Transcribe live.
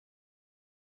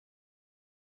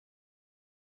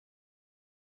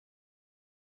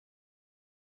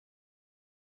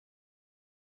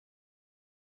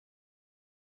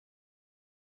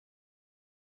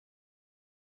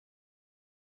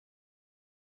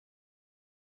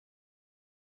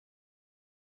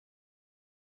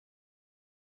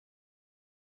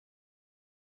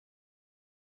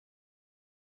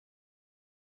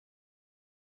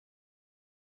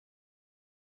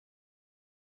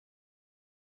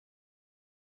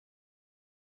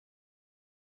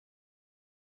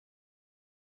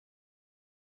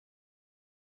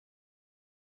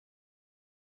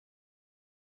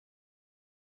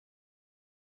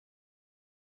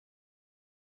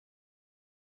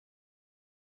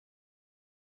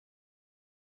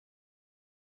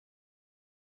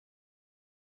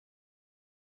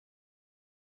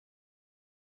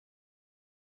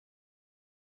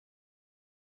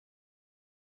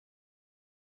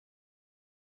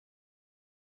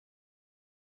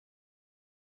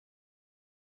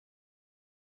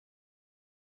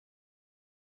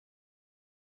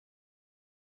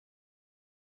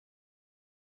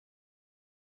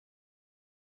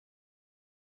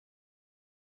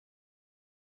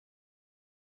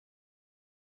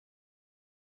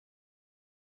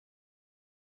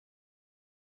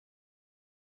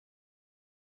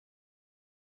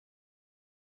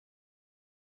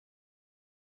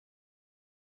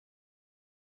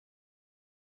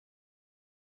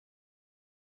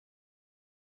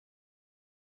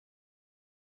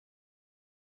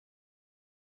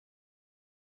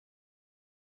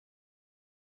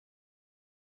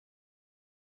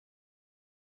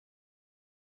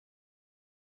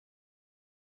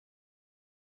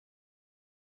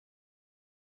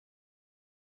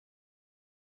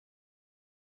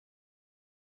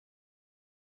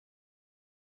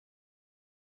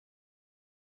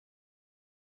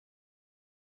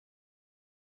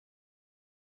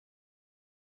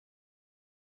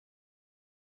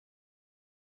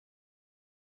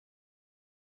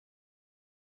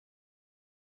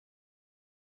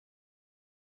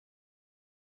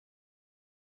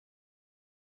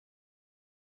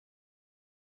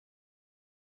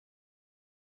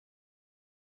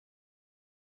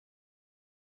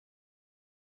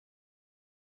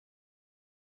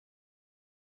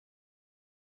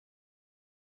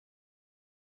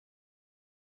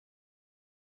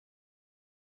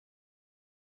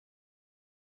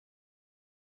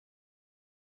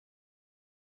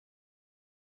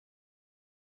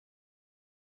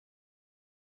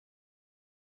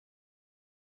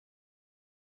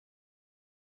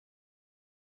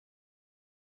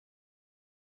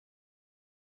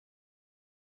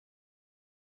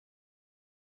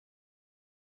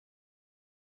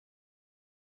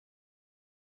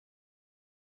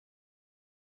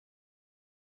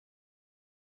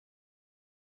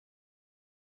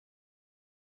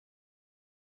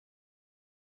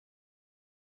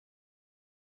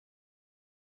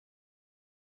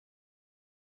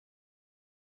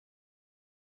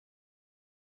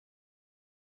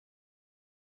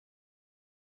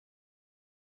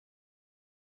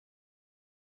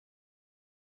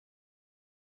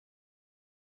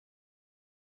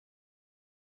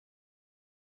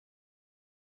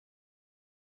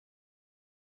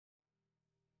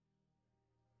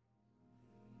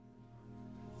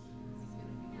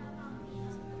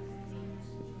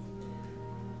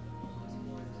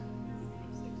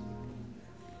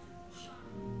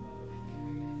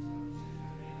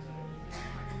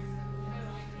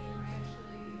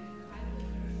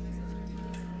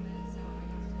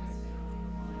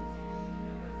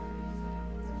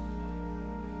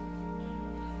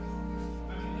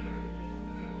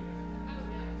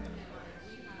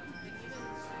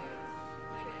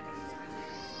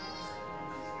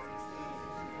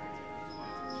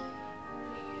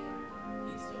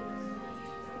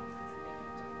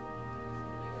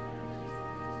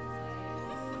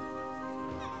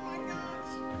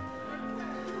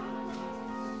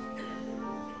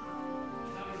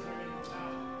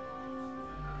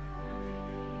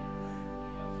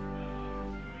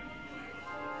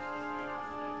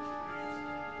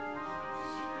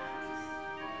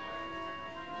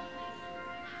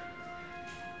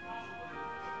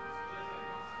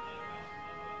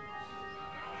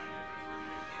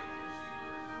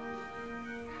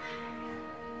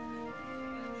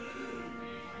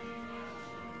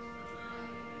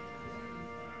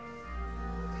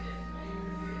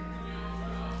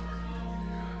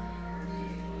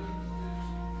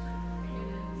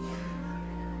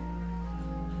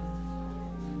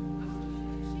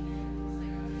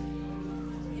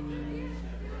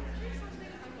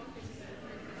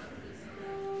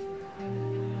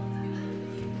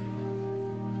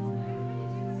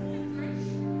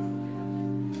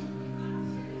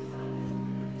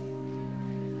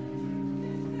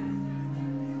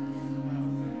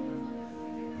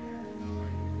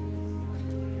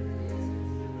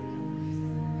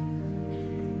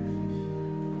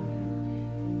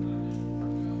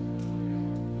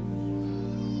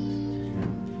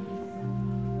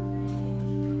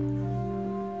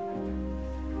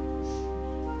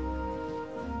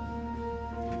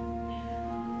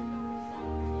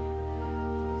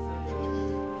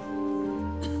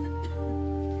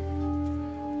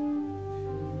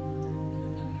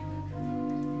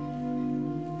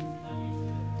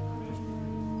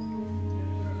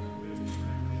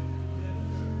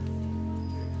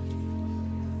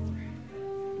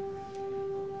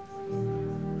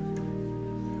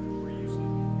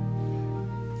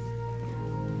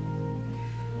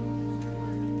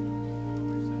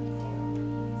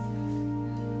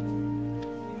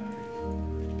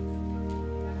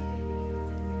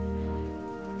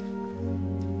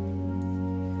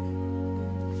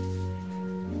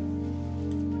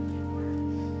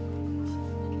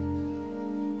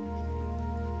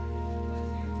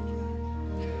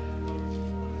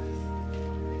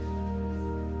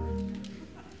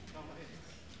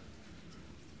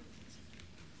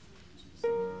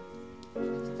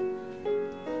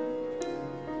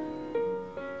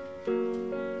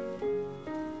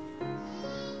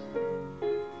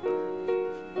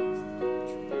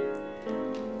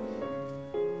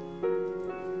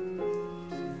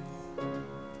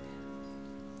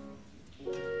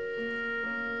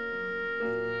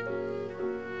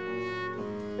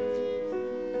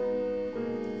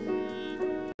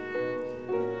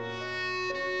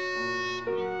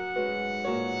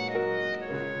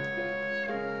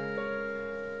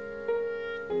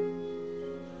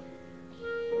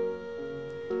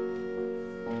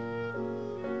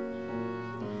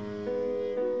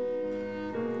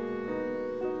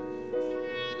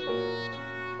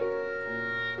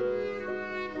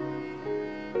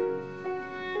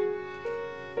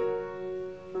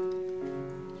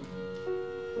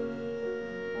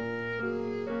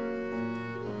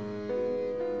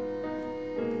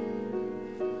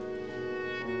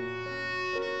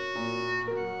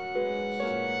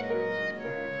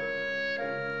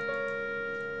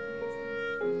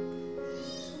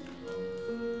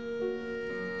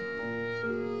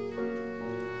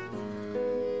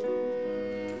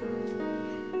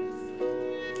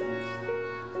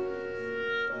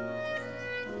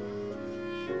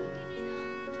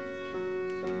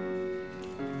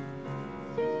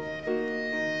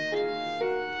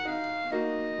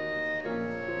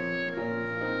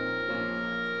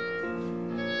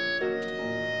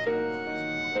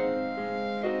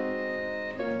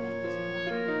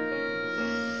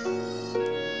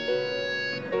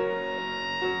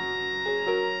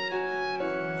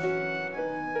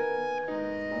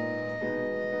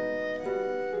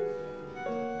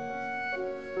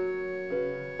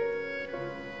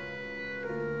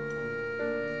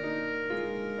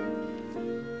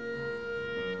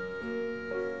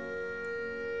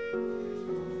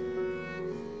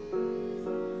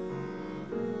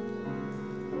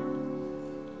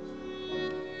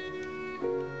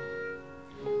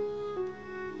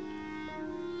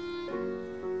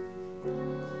Good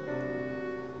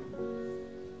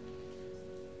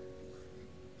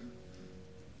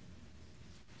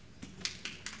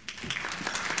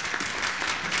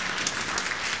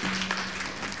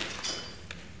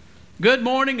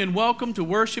morning and welcome to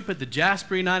worship at the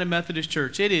Jasper United Methodist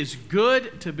Church. It is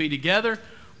good to be together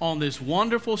on this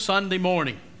wonderful Sunday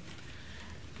morning.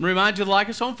 I remind you to like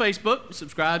us on Facebook,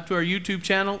 subscribe to our YouTube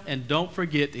channel, and don't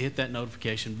forget to hit that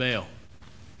notification bell.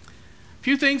 A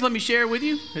few things let me share with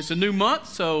you. It's a new month,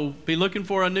 so be looking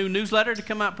for a new newsletter to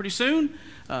come out pretty soon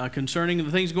concerning the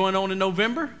things going on in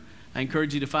November. I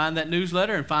encourage you to find that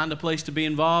newsletter and find a place to be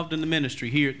involved in the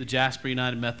ministry here at the Jasper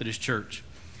United Methodist Church.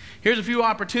 Here's a few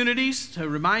opportunities to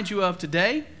remind you of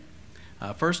today.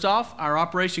 First off, our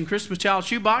Operation Christmas Child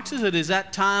shoeboxes. It is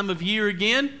that time of year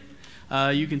again.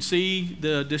 You can see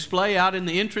the display out in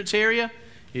the entrance area.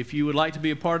 If you would like to be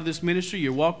a part of this ministry,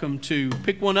 you're welcome to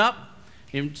pick one up.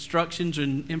 Instructions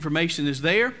and information is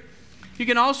there. You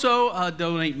can also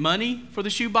donate money for the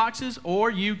shoeboxes,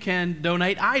 or you can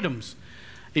donate items.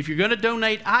 If you're going to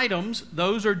donate items,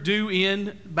 those are due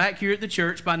in back here at the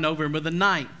church by November the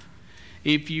 9th.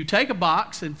 If you take a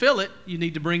box and fill it, you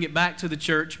need to bring it back to the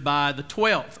church by the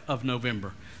 12th of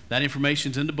November. That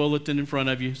information's in the bulletin in front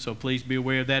of you, so please be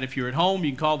aware of that. If you're at home,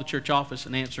 you can call the church office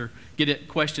and get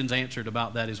questions answered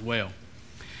about that as well.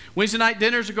 Wednesday night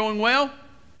dinners are going well.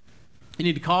 You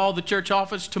need to call the church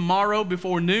office tomorrow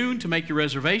before noon to make your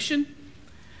reservation.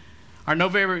 Our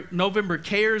November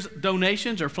Cares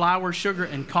donations are flour, sugar,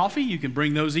 and coffee. You can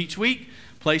bring those each week.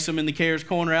 Place them in the Cares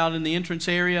corner out in the entrance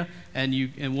area, and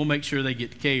we'll make sure they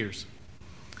get to Cares.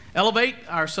 Elevate,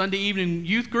 our Sunday evening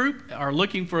youth group, are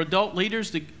looking for adult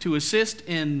leaders to assist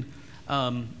in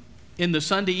the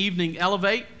Sunday evening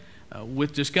Elevate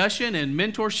with discussion and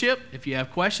mentorship. If you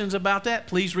have questions about that,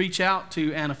 please reach out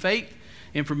to Anna Faith.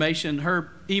 Information, her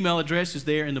email address is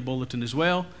there in the bulletin as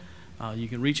well. You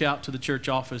can reach out to the church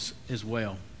office as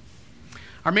well.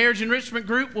 Our marriage enrichment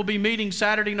group will be meeting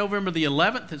Saturday, November the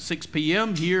 11th at 6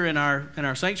 p.m. here in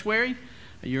our sanctuary.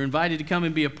 You're invited to come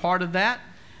and be a part of that.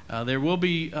 There will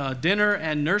be dinner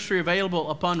and nursery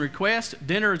available upon request.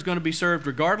 Dinner is going to be served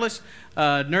regardless.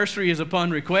 Nursery is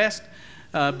upon request.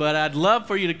 But I'd love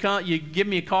for you to come. You give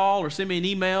me a call or send me an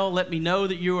email. Let me know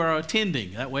that you are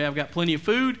attending. That way I've got plenty of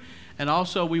food. And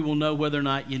also we will know whether or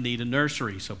not you need a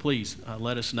nursery. So please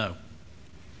let us know.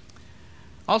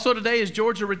 Also today is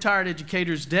Georgia Retired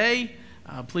Educators Day.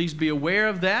 Please be aware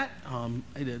of that.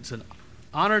 It's an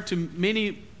honor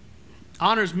to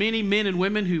honors many men and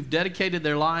women who've dedicated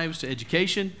their lives to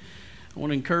education. I want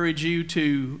to encourage you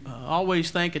to always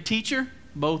thank a teacher,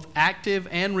 both active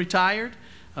and retired,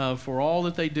 for all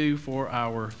that they do for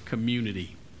our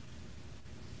community.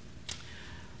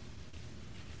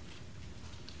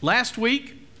 Last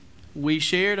week, we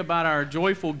shared about our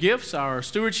joyful gifts. Our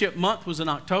stewardship month was in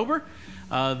October.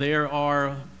 There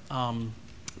are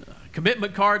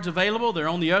commitment cards available. They're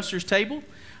on the usher's table.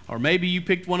 Or maybe you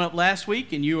picked one up last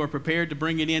week and you are prepared to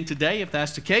bring it in today. If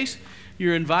that's the case,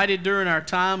 you're invited during our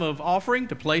time of offering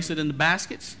to place it in the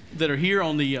baskets that are here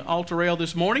on the altar rail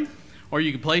this morning. Or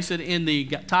you can place it in the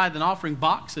tithe and offering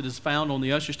box that is found on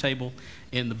the usher's table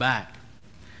in the back.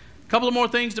 A couple of more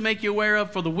things to make you aware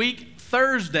of for the week.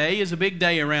 Thursday is a big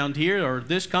day around here, or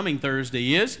this coming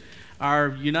Thursday is.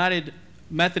 Our United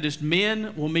Methodist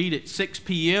men will meet at 6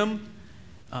 p.m.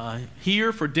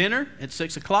 Here for dinner at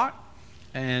 6 o'clock.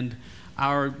 And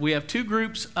we have two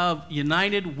groups of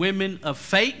United Women of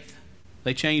Faith.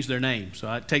 They changed their name,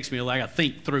 so it takes me I got to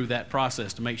think through that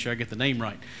process to make sure I get the name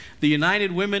right. The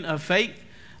United Women of Faith,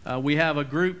 we have a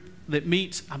group that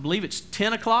meets, I believe it's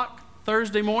 10 o'clock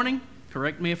Thursday morning.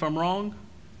 Correct me if I'm wrong.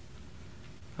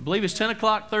 I believe it's 10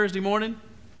 o'clock Thursday morning.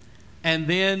 And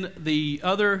then the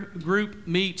other group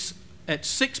meets at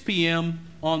 6 p.m.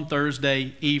 on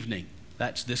Thursday evening.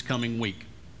 That's this coming week.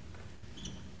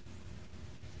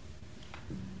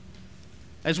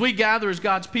 As we gather as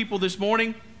God's people this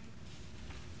morning,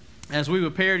 as we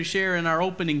prepare to share in our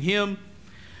opening hymn,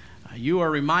 you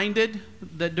are reminded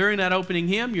that during that opening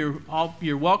hymn,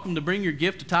 you're welcome to bring your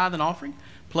gift to tithe and offering.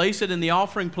 Place it in the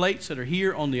offering plates that are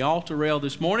here on the altar rail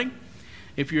this morning.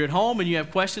 If you're at home and you have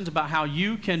questions about how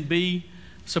you can be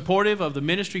supportive of the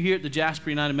ministry here at the Jasper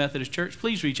United Methodist Church,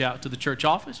 please reach out to the church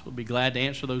office. We'll be glad to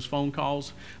answer those phone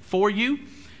calls for you,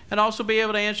 and also be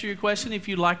able to answer your question if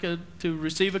you'd like to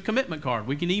receive a commitment card.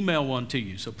 We can email one to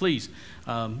you. So please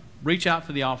reach out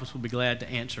to the office. We'll be glad to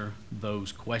answer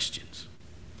those questions.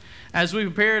 As we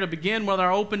prepare to begin with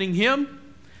our opening hymn,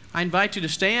 I invite you to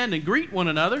stand and greet one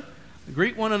another.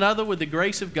 Greet one another with the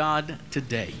grace of God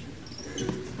today.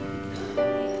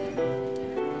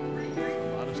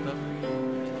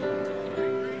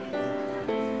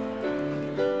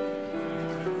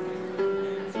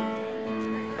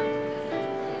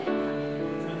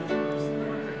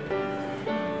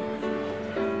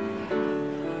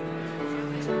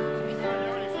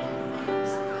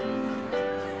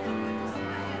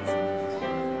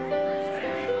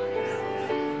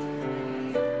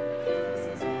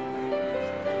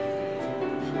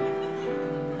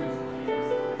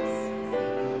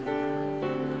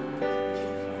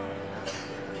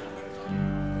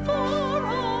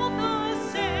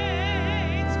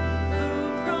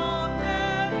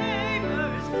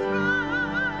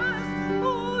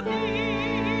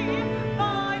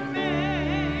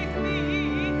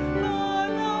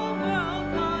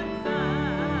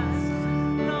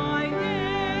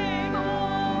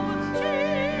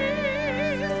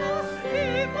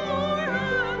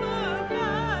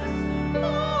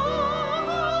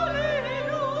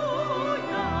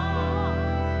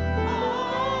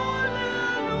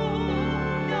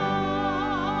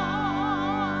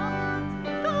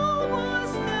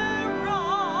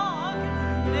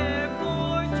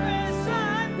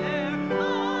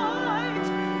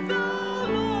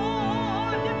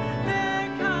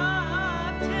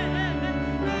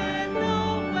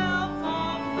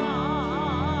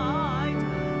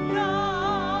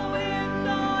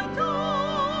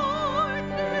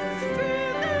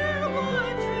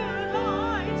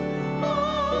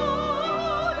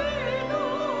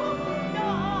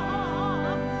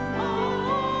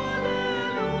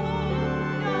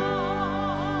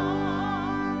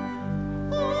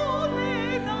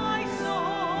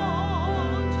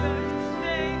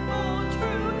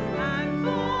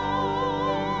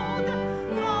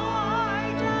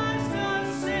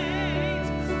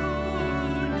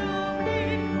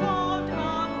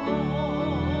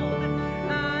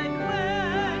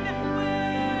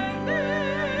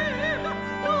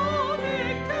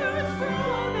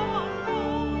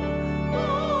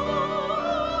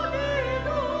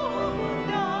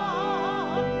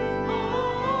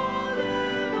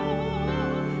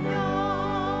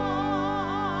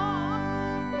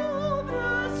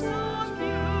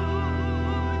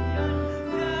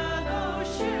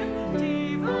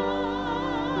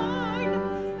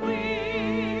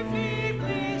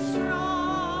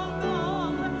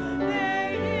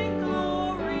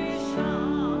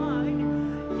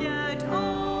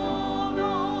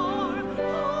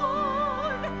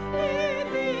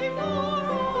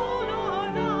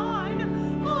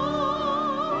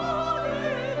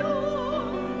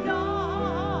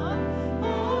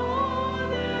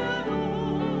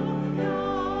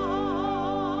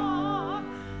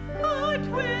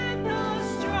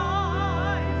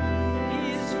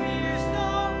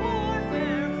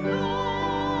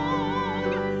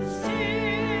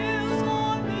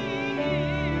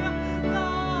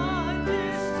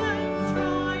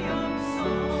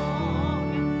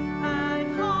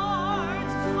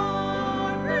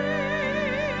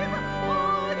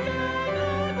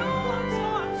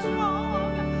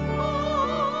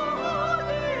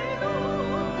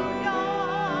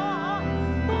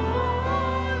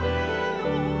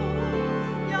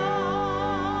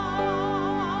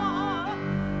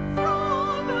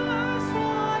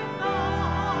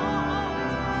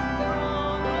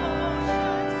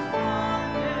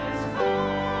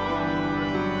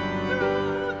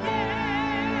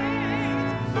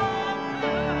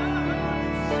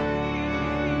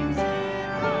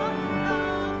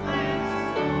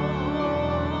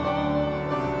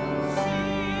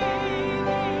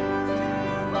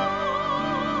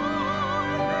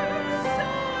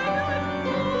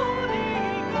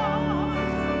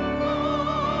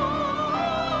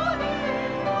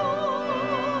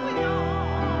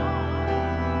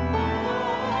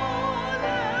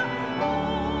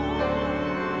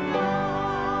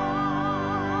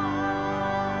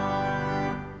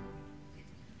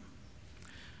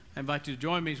 invite you to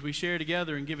join me as we share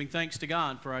together in giving thanks to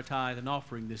God for our tithe and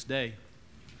offering this day.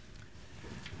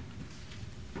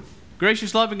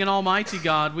 Gracious, loving, and almighty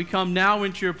God, we come now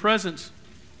into your presence.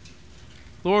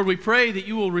 Lord, we pray that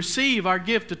you will receive our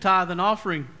gift of tithe and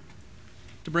offering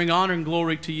to bring honor and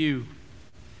glory to you.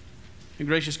 And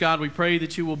gracious God, we pray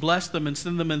that you will bless them and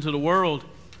send them into the world,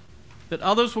 that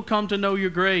others will come to know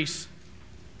your grace.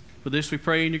 For this we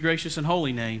pray in your gracious and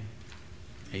holy name.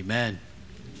 Amen.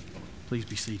 Please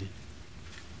be seated.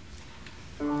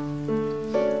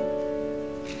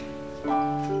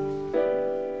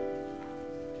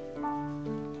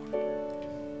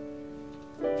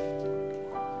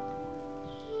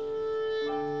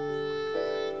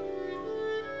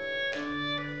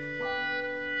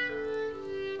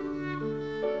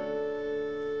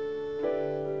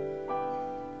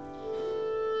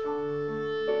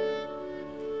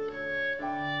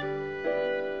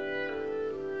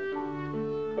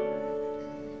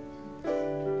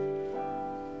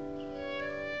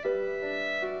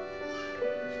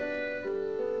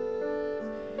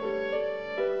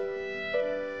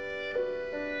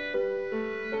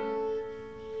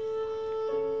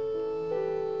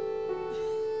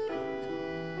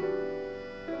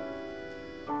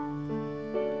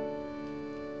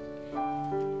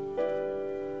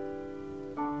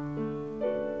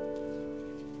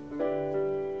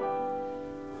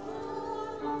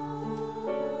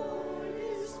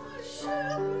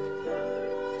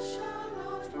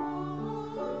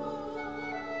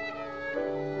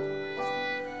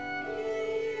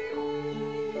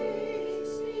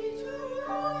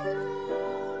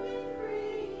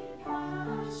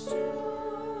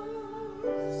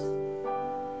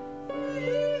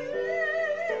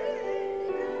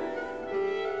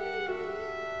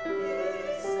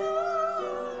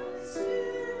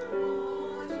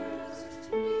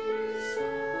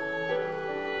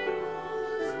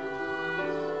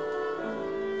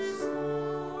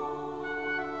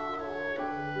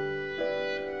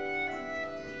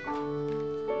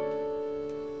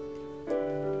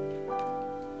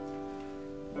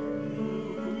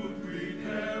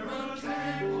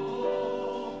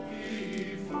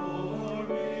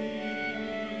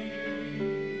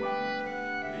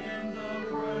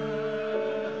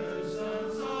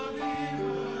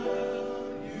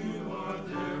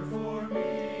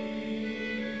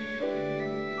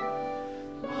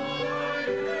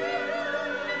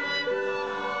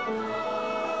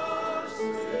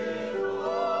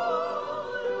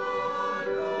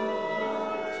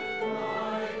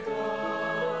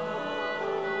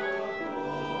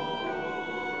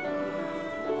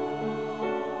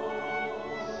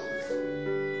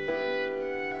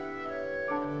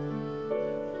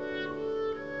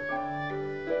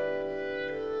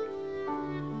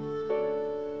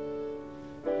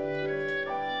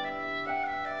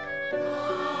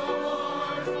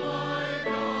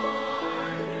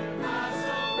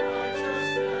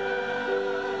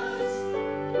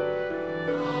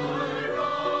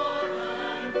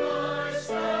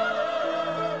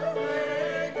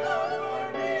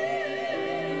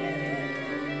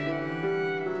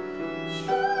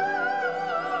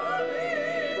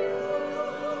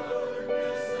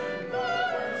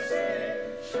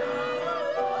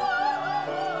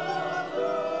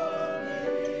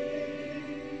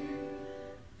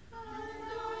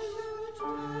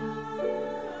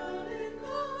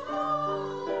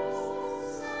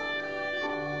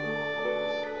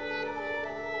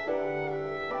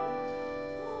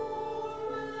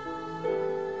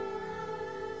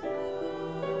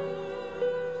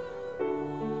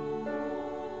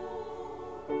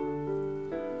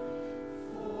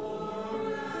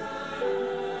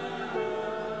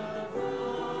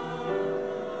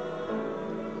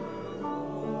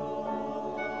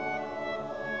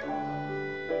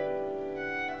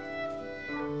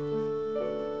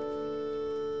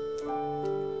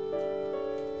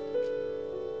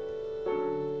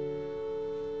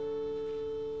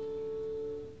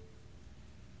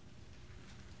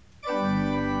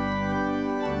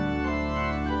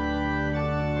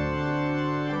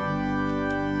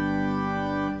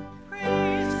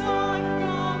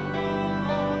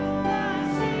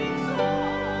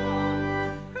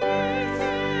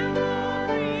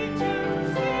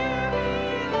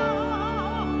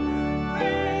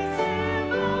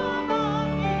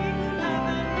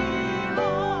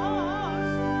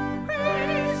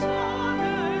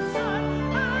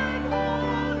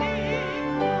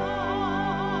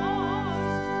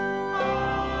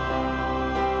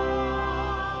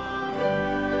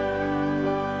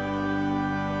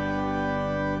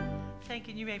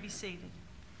 You may be seated.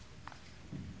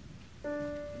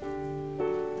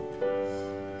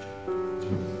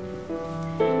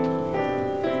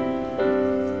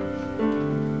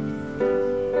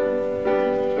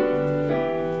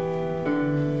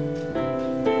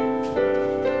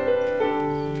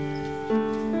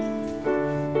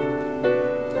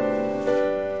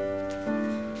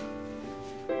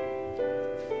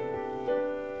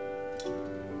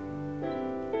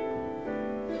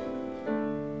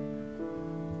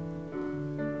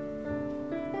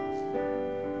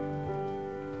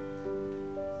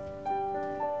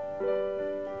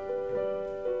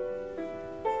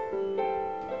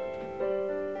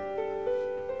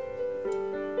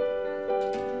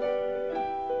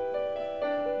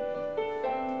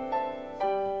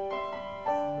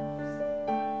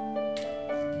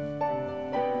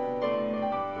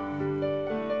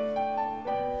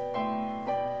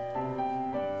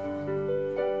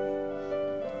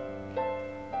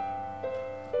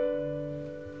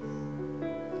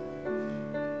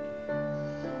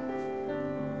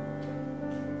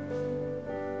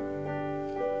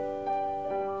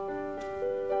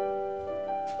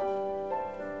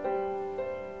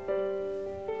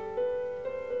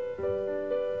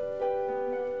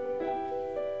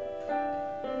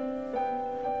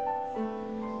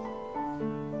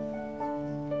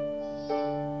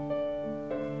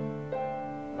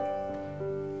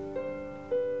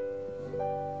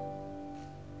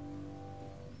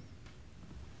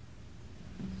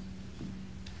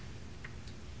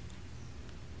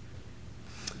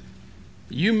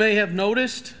 You may have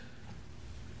noticed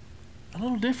a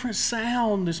little different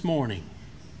sound this morning.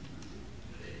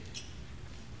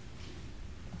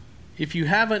 If you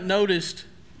haven't noticed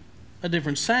a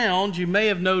different sound, you may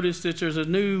have noticed that there's a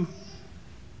new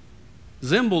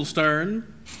Zimbelstern.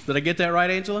 Did I get that right,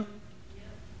 Angela?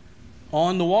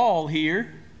 On the wall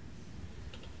here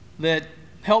that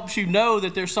helps you know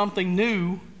that there's something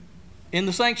new in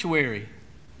the sanctuary.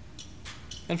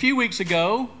 And a few weeks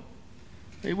ago,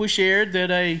 it was shared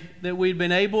that we'd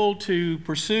been able to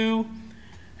pursue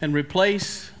and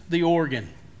replace the organ.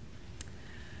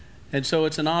 And so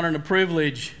it's an honor and a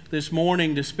privilege this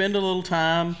morning to spend a little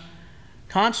time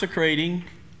consecrating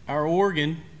our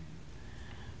organ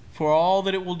for all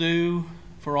that it will do,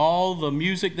 for all the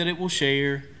music that it will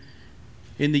share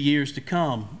in the years to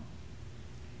come.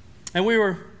 And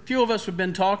a few of us have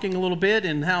been talking a little bit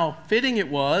and how fitting it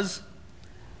was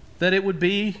that it would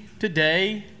be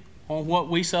today on what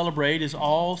we celebrate as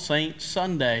All Saints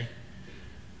Sunday.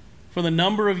 For the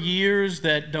number of years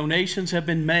that donations have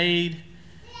been made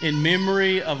in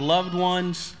memory of loved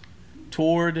ones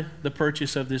toward the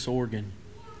purchase of this organ.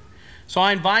 So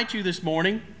I invite you this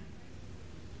morning,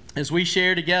 as we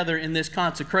share together in this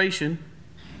consecration,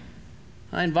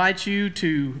 I invite you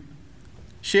to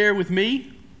share with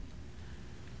me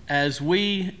as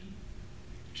we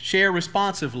share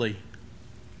responsively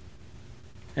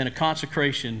in a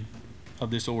consecration of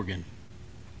this organ.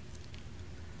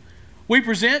 We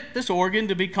present this organ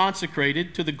to be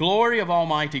consecrated to the glory of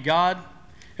Almighty God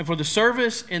and for the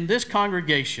service in this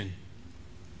congregation.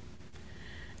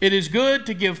 It is good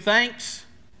to give thanks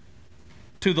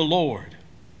to the Lord,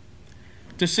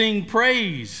 to sing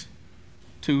praise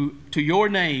to your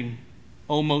name,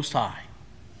 O Most High,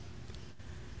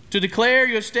 to declare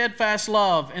your steadfast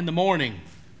love in the morning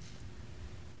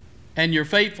and your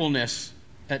faithfulness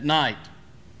at night,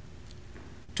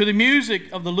 to the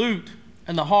music of the lute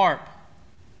and the harp,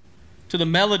 to the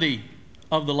melody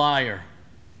of the lyre.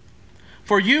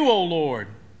 For you, O Lord,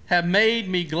 have made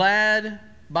me glad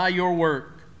by your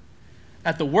work.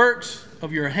 At the works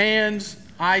of your hands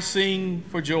I sing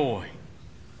for joy.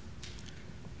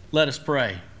 Let us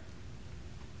pray.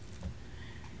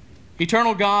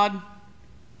 Eternal God,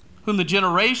 whom the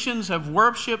generations have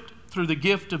worshiped through the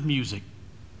gift of music,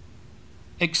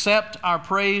 accept our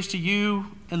praise to you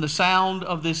in the sound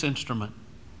of this instrument,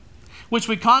 which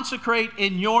we consecrate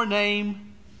in your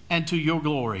name and to your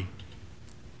glory.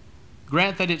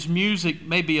 Grant that its music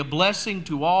may be a blessing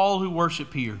to all who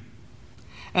worship here,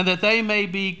 and that they may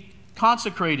be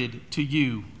consecrated to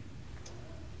you,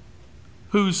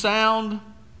 whose sound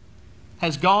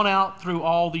has gone out through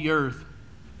all the earth,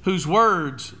 whose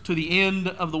words to the end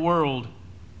of the world.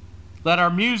 Let our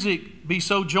music be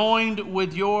so joined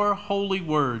with your holy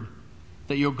word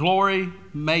that your glory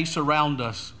may surround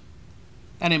us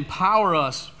and empower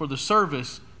us for the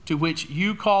service to which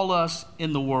you call us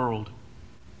in the world.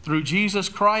 Through Jesus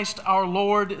Christ our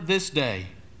Lord this day.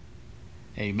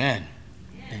 Amen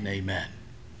and amen.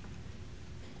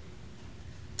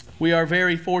 We are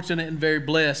very fortunate and very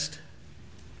blessed.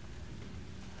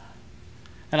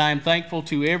 And I am thankful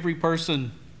to every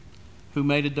person who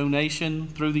made a donation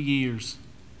through the years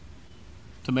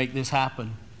to make this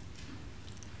happen.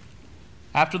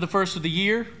 After the first of the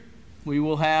year, we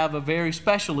will have a very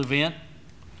special event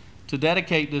to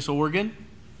dedicate this organ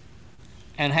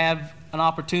and have an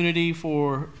opportunity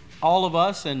for all of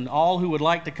us and all who would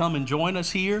like to come and join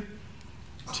us here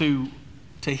to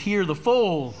hear the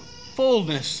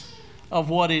fullness of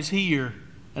what is here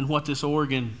and what this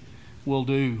organ will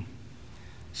do.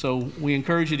 So we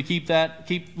encourage you to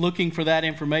keep looking for that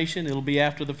information. It'll be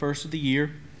after the first of the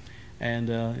year, and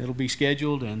it'll be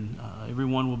scheduled, and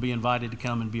everyone will be invited to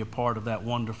come and be a part of that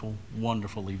wonderful,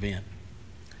 wonderful event.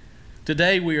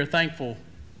 Today we are thankful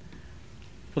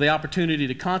for the opportunity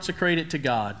to consecrate it to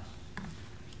God,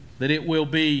 that it will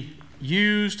be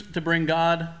used to bring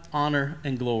God honor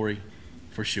and glory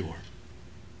for sure.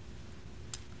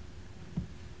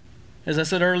 As I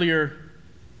said earlier,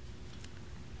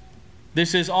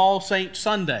 this is All Saints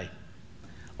Sunday.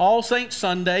 All Saints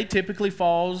Sunday typically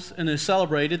falls and is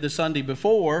celebrated the Sunday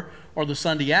before or the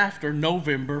Sunday after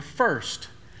November 1st.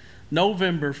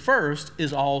 November 1st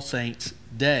is All Saints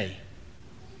Day.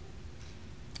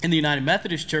 In the United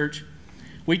Methodist Church,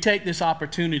 we take this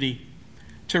opportunity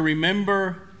to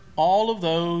remember all of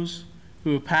those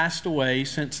who have passed away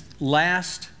since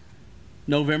last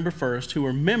November 1st, who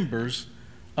are members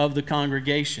of the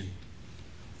congregation.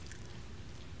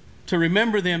 To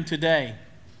remember them today,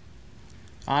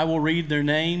 I will read their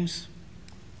names,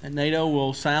 and Nato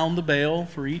will sound the bell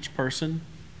for each person,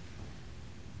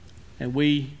 and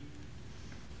we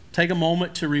take a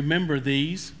moment to remember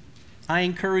these. I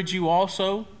encourage you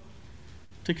also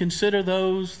to consider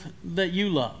those that you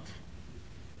love,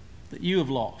 that you have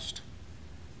lost.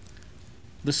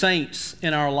 The saints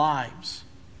in our lives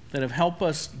that have helped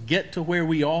us get to where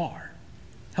we are,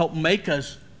 help make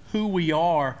us who we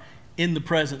are in the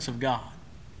presence of God.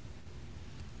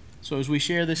 So as we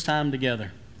share this time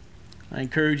together, I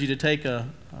encourage you to take a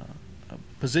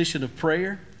position of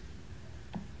prayer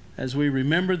as we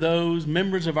remember those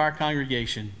members of our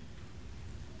congregation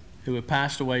who have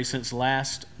passed away since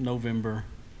last November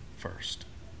 1st.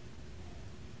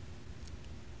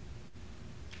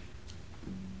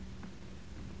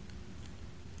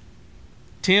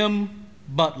 Tim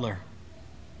Butler.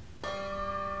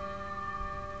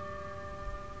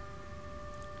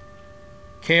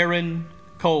 Karen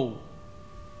Cole.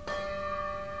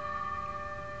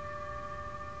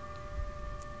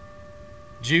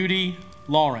 Judy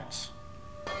Lawrence.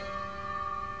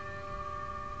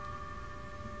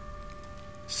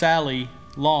 Sally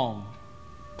Long.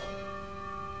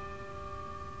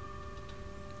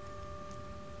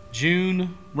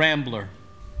 June Rambler.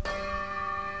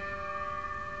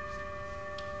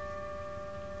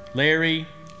 Larry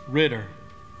Ritter.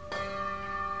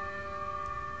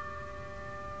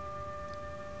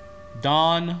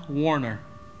 Don Warner.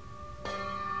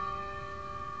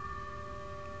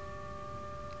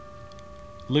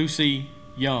 Lucy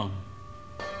Young.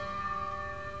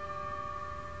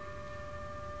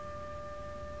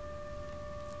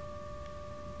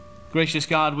 Gracious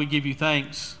God, we give you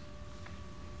thanks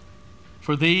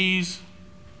for these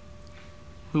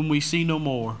whom we see no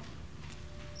more,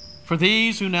 for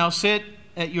these who now sit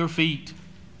at your feet.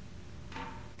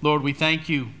 Lord, we thank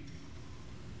you.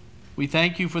 We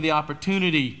thank you for the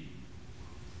opportunity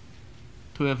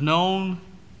to have known,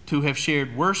 to have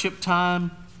shared worship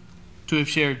time, to have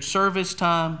shared service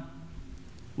time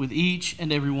with each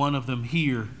and every one of them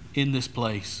here in this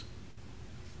place.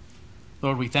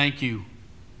 Lord, we thank you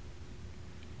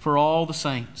for all the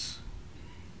saints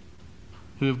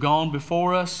who have gone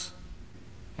before us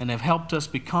and have helped us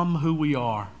become who we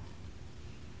are.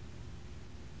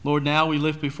 Lord, now we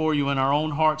lift before you in our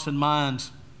own hearts and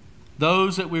minds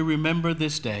those that we remember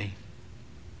this day.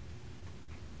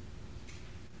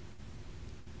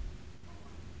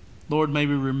 Lord, may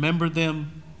we remember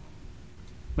them.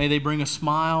 May they bring a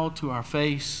smile to our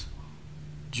face,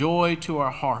 joy to our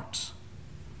hearts.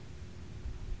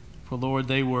 For Lord,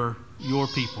 they were your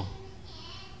people,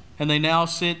 and they now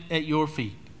sit at your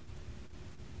feet.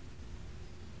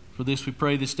 For this we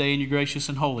pray this day in your gracious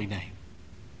and holy name.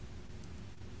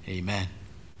 Amen.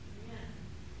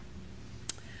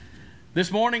 This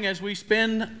morning, as we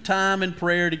spend time in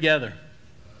prayer together,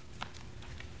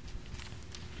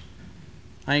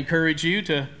 I encourage you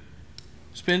to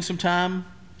spend some time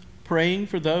praying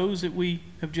for those that we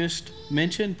have just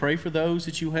mentioned. Pray for those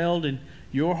that you held in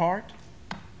your heart.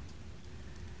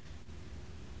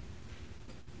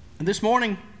 And this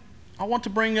morning, I want to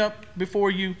bring up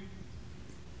before you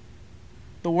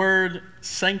the word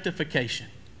sanctification.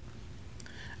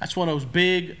 That's one of those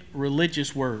big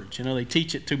religious words. You know, they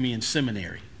teach it to me in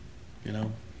seminary. You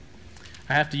know,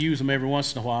 I have to use them every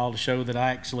once in a while to show that I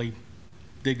actually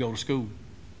did go to school.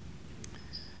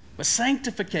 But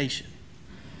sanctification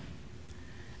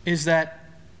is that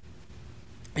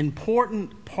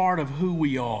important part of who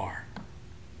we are.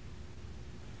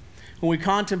 When we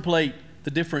contemplate the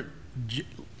different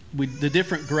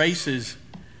graces,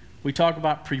 we talk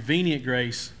about prevenient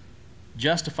grace,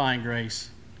 justifying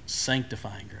grace,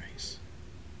 sanctifying grace.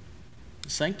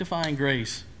 Sanctifying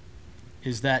grace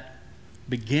is that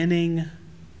beginning,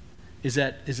 is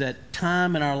that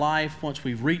time in our life once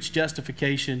we've reached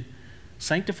justification.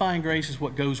 Sanctifying grace is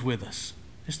what goes with us.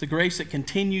 It's the grace that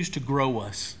continues to grow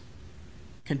us,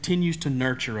 continues to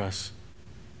nurture us,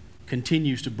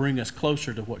 continues to bring us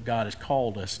closer to what God has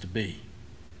called us to be.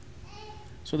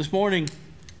 So this morning,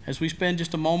 as we spend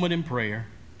just a moment in prayer,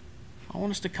 I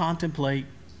want us to contemplate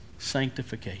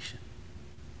sanctification.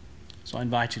 So I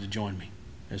invite you to join me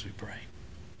as we pray.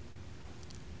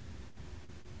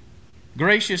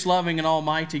 Gracious, loving, and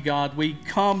almighty God, we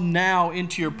come now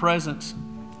into your presence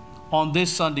on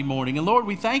this Sunday morning. And Lord,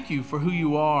 we thank you for who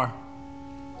you are.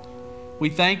 We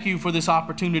thank you for this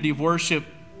opportunity of worship.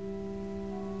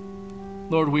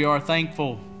 Lord, we are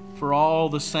thankful for all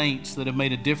the saints that have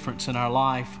made a difference in our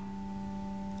life.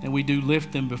 And we do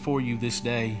lift them before you this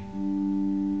day.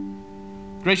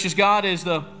 Gracious God, as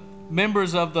the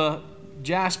members of the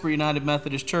Jasper United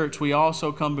Methodist Church, we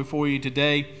also come before you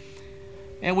today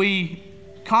and we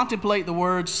contemplate the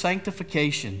word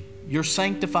sanctification, your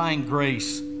sanctifying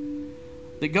grace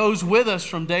that goes with us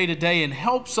from day to day and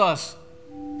helps us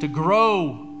to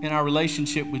grow in our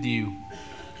relationship with you.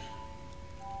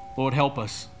 Lord, help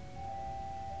us.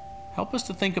 Help us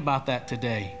to think about that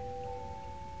today.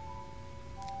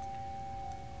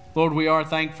 Lord, we are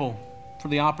thankful for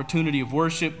the opportunity of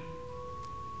worship,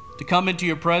 to come into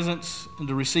your presence and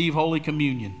to receive Holy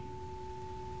Communion.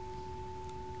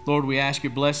 Lord, we ask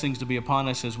your blessings to be upon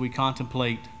us as we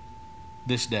contemplate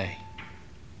this day.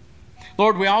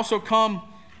 Lord, we also come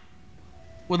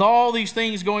with all these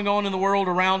things going on in the world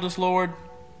around us, Lord.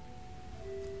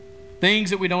 Things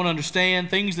that we don't understand,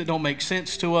 things that don't make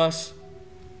sense to us.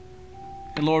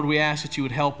 And Lord, we ask that you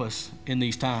would help us in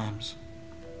these times.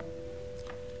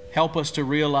 Help us to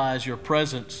realize your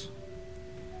presence.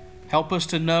 Help us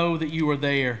to know that you are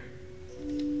there.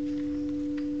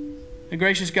 And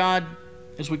gracious God,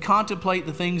 as we contemplate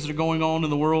the things that are going on in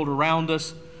the world around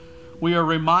us, we are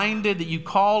reminded that you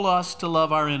call us to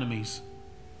love our enemies.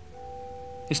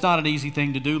 It's not an easy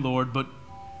thing to do, Lord, but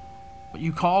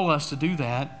you call us to do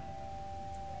that.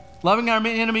 Loving our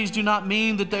enemies do not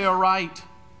mean that they are right.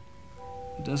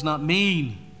 It does not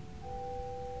mean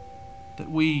that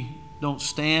we don't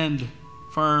stand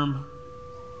firm.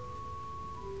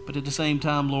 But at the same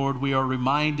time, Lord, we are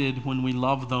reminded when we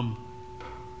love them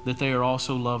that they are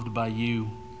also loved by you.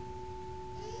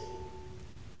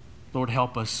 Lord,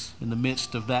 help us in the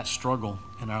midst of that struggle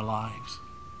in our lives.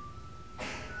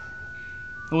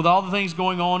 And with all the things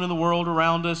going on in the world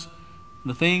around us, and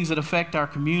the things that affect our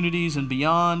communities and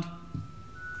beyond,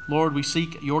 Lord, we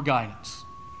seek your guidance.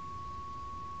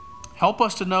 Help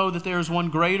us to know that there is one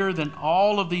greater than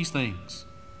all of these things.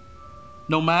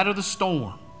 No matter the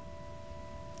storm,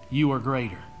 you are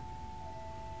greater.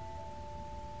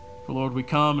 For Lord, we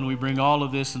come and we bring all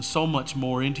of this and so much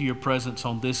more into your presence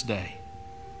on this day,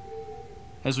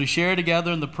 as we share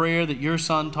together in the prayer that your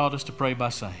Son taught us to pray by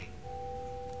saying,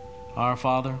 Our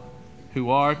Father, who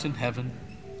art in heaven,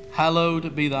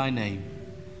 hallowed be thy name.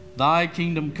 Thy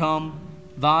kingdom come,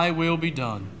 thy will be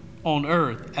done, on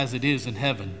earth as it is in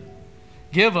heaven.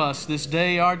 Give us this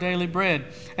day our daily bread,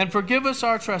 and forgive us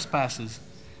our trespasses,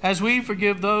 as we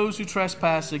forgive those who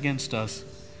trespass against us.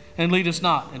 And lead us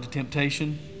not into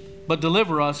temptation, but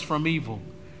deliver us from evil.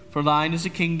 For thine is the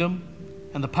kingdom,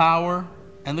 and the power,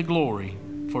 and the glory,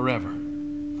 forever.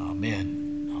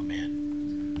 Amen. Amen.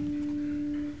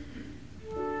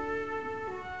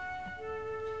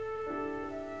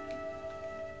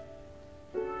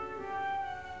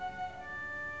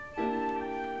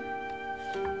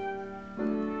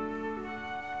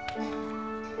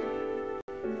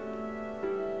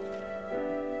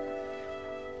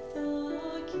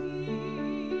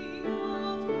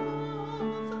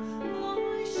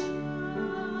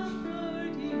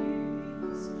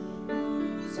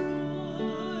 Whose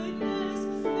goodness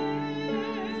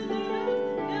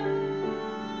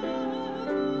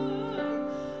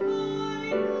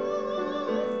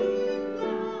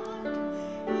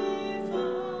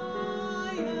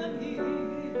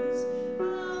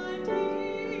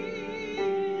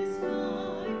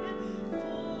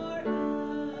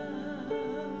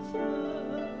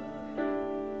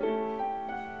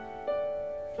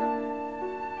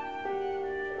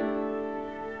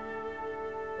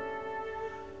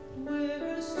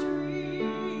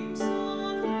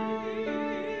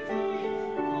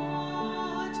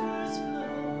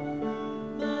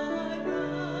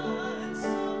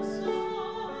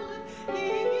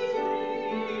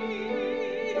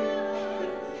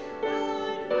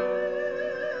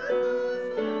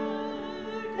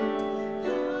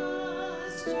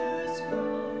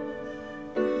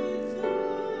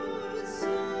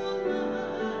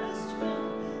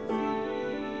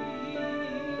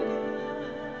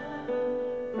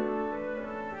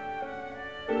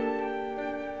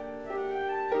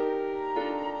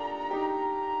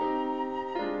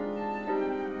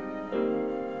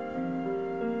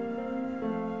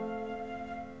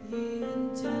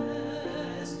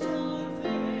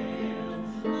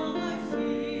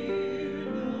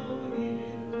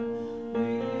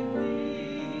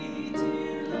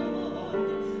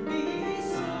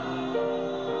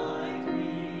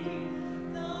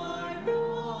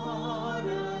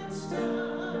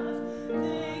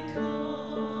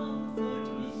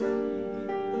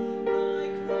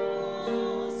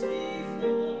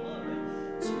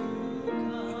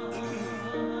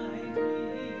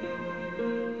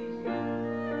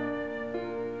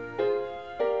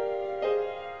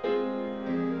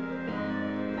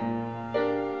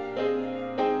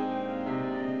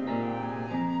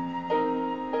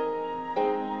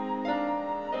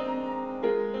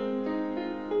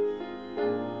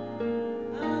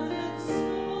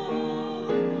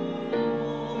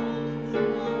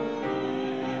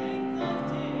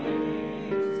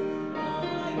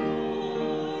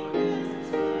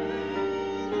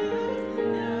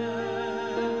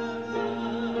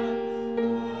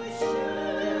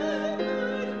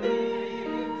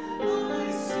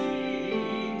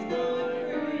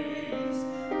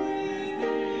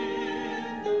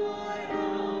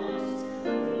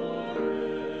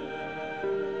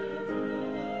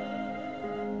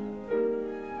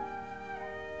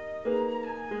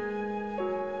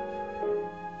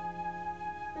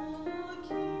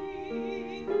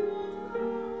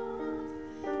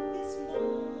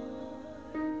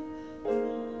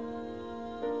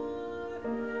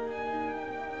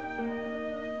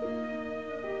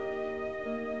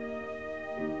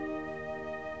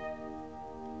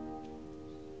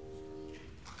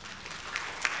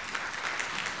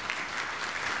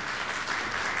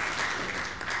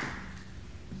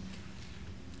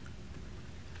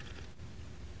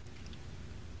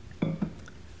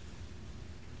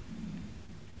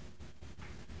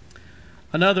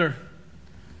Another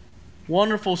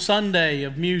wonderful Sunday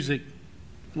of music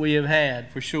we have had,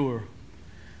 for sure.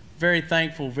 Very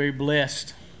thankful, very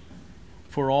blessed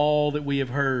for all that we have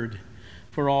heard,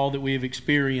 for all that we have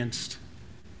experienced.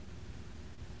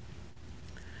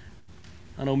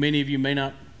 I know many of you may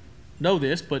not know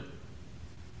this, but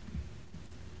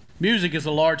music is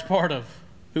a large part of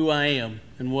who I am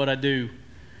and what I do.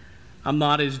 I'm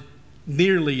not as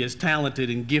nearly as talented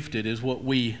and gifted as what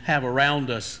we have around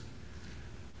us,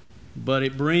 but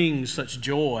it brings such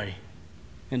joy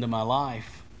into my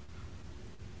life.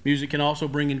 Music can also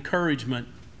bring encouragement.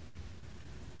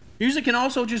 Music can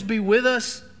also just be with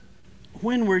us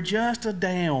when we're just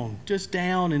down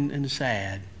and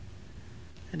sad.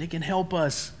 And it can help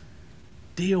us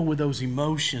deal with those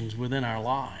emotions within our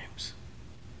lives.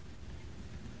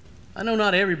 I know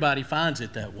not everybody finds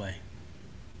it that way,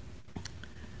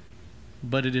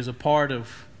 but it is a part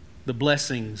of the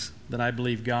blessings that I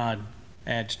believe God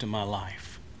adds to my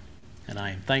life, and I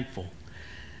am thankful.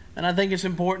 And I think it's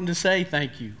important to say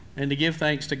thank you and to give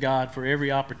thanks to God for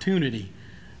every opportunity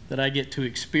that I get to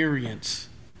experience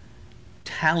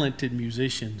talented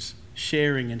musicians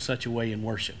sharing in such a way in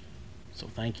worship. So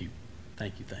thank you,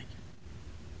 thank you, thank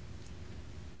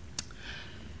you.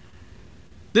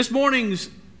 This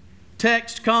morning's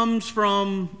text comes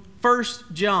from 1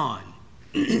 John.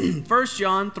 1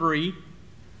 John 3,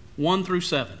 1 through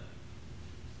 7.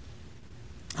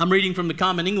 I'm reading from the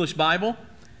Common English Bible.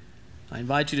 I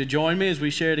invite you to join me as we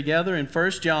share together in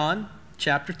 1 John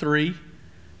chapter 3,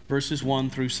 verses 1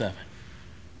 through 7.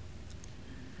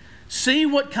 See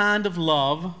what kind of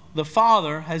love the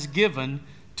Father has given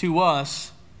to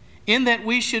us, in that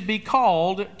we should be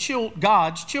called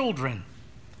God's children.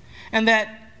 And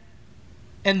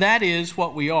that is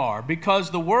what we are.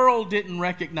 Because the world didn't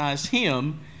recognize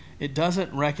Him, it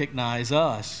doesn't recognize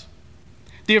us.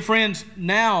 Dear friends,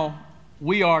 now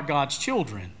we are God's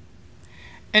children.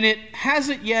 And it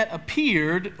hasn't yet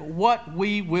appeared what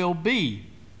we will be.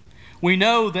 We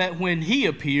know that when He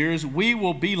appears, we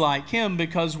will be like Him,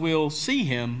 because we'll see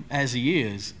Him as He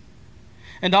is.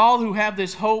 And all who have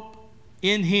this hope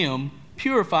in Him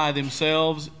purify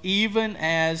themselves even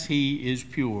as He is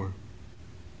pure.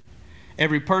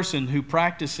 Every person who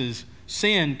practices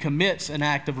sin commits an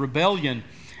act of rebellion,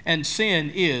 and sin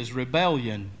is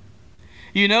rebellion.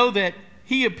 You know that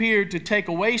He appeared to take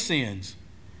away sins,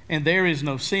 and there is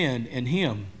no sin in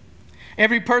Him.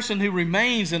 Every person who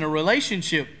remains in a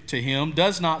relationship to Him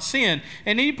does not sin,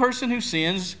 and any person who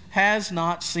sins has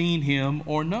not seen Him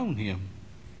or known Him.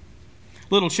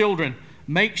 Little children,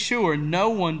 make sure no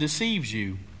one deceives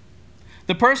you.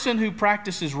 The person who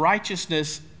practices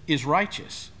righteousness is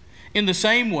righteous, in the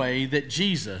same way that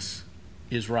Jesus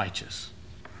is righteous.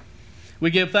 We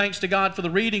give thanks to God for the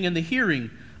reading and the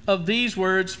hearing of these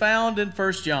words found in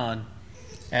 1 John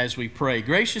as we pray.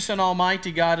 Gracious and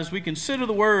almighty God, as we consider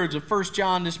the words of 1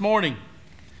 John this morning,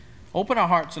 open our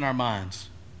hearts and our minds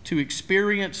to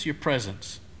experience your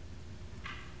presence.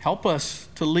 Help us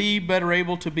to leave better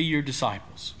able to be your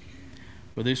disciples.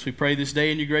 For this we pray this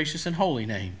day in your gracious and holy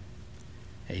name.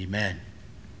 Amen.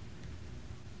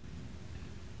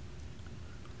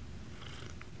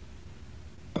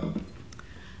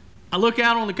 I look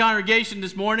out on the congregation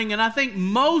this morning, and I think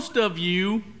most of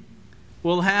you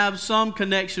will have some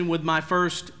connection with my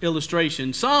first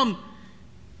illustration. I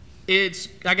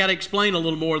got to explain a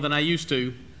little more than I used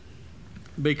to,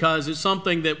 because it's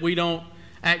something that we don't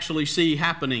actually see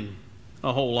happening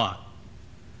a whole lot.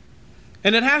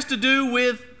 And it has to do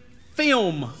with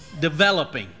film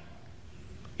developing.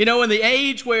 You know, in the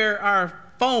age where our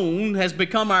phone has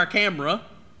become our camera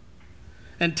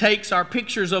and takes our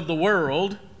pictures of the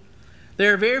world,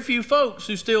 there are very few folks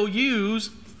who still use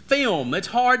film. It's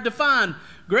hard to find.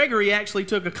 Gregory actually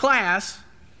took a class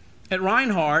at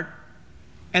Reinhardt,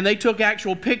 and they took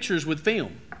actual pictures with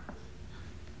film.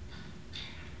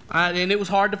 And it was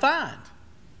hard to find.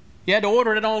 You had to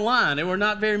order it online. There were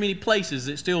not very many places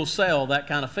that still sell that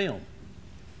kind of film.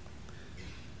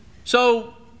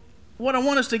 So what I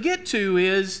want us to get to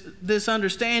is this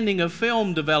understanding of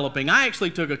film developing. I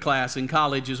actually took a class in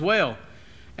college as well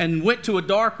and went to a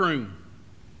dark room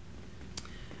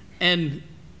and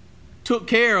took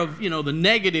care of, the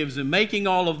negatives and making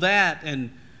all of that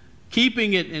and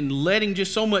keeping it and letting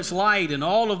just so much light and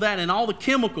all of that and all the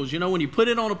chemicals. When you put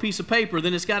it on a piece of paper,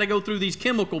 then it's got to go through these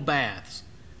chemical baths,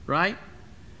 right?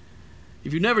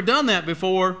 If you've never done that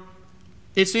before,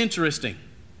 it's interesting.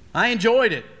 I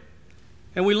enjoyed it.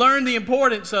 And we learned the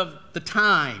importance of the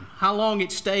time, how long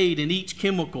it stayed in each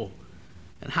chemical,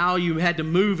 and how you had to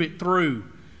move it through.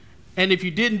 And if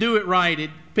you didn't do it right, the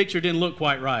picture didn't look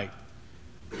quite right.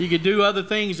 You could do other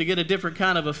things to get a different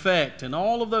kind of effect, and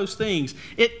all of those things.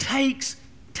 It takes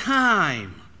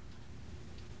time.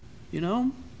 You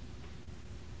know?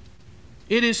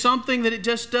 It is something that it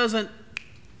just doesn't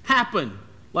happen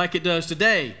like it does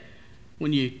today.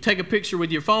 When you take a picture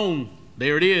with your phone,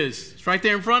 there it is. It's right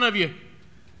there in front of you.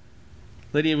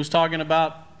 Lydia was talking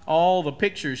about all the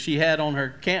pictures she had on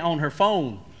her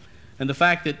phone and the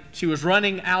fact that she was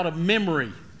running out of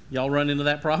memory. Y'all run into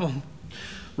that problem?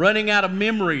 Running out of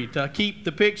memory to keep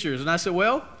the pictures. And I said,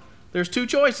 well, there's two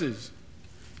choices.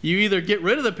 You either get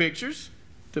rid of the pictures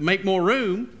to make more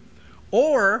room,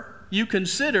 or you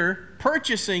consider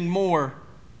purchasing more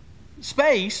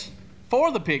space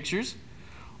for the pictures,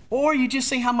 or you just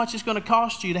see how much it's going to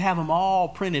cost you to have them all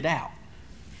printed out.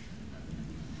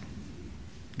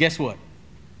 Guess what?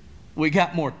 We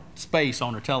got more space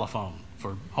on our telephone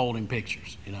for holding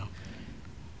pictures, you know.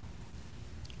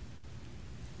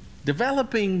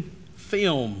 Developing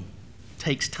film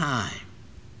takes time.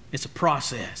 It's a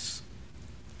process.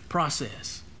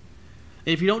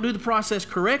 If you don't do the process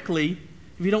correctly,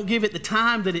 if you don't give it the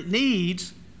time that it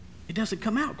needs, it doesn't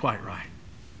come out quite right.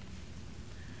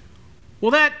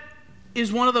 Well, that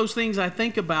is one of those things I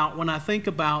think about when I think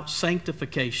about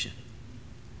sanctification.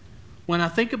 When I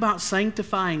think about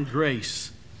sanctifying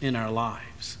grace in our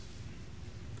lives.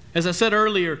 As I said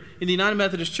earlier, in the United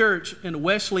Methodist Church, in the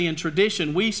Wesleyan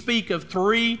tradition, we speak of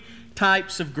three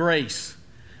types of grace.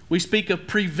 We speak of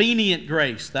prevenient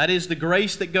grace. That is the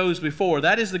grace that goes before.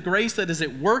 That is the grace that is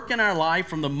at work in our life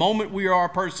from the moment we are a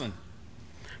person.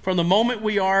 From the moment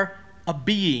we are a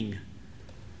being.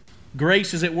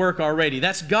 Grace is at work already.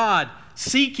 That's God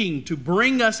seeking to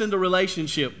bring us into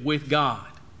relationship with God.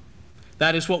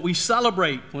 That is what we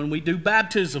celebrate when we do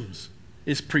baptisms,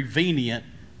 is prevenient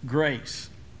grace.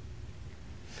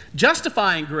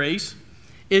 Justifying grace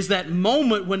is that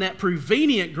moment when that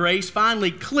prevenient grace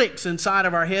finally clicks inside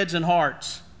of our heads and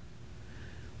hearts.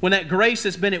 When that grace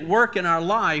has been at work in our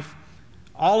life,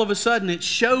 all of a sudden it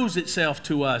shows itself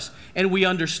to us and we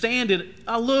understand it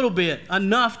a little bit,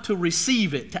 enough to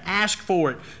receive it, to ask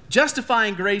for it.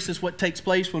 Justifying grace is what takes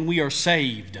place when we are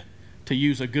saved, to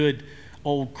use a good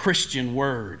old Christian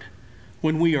word.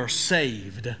 When we are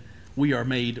saved, we are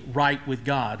made right with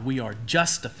God. We are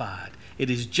justified. It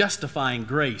is justifying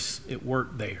grace at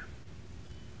work there.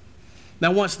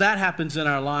 Now, once that happens in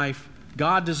our life,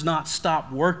 God does not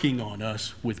stop working on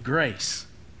us with grace.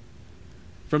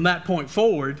 From that point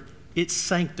forward, it's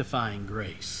sanctifying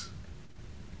grace.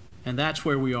 And that's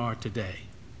where we are today,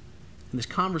 in this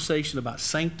conversation about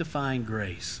sanctifying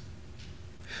grace.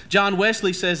 John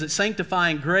Wesley says that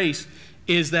sanctifying grace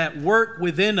is that work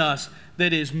within us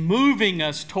that is moving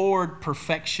us toward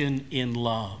perfection in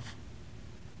love.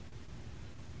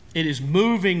 It is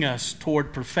moving us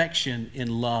toward perfection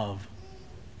in love.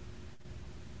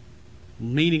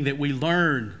 Meaning that we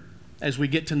learn as we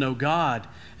get to know God,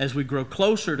 as we grow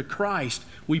closer to Christ,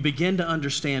 we begin to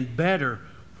understand better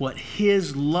what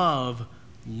His love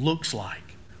looks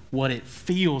like, what it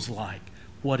feels like,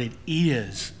 what it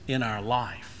is in our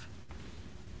life.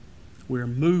 We're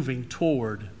moving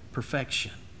toward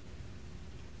perfection.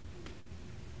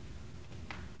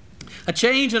 A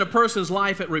change in a person's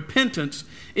life at repentance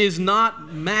is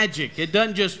not magic. It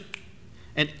doesn't just,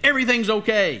 and everything's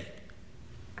okay.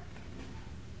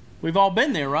 We've all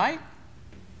been there, right?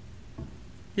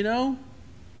 You know,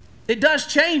 it does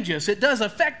change us. It does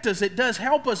affect us. It does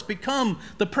help us become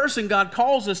the person God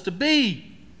calls us to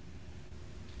be.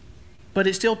 But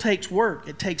it still takes work.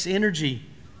 It takes energy.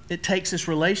 It takes this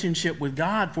relationship with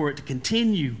God for it to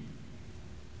continue.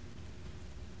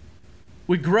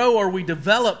 We grow or we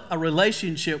develop a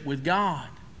relationship with God.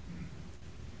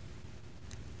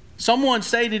 Someone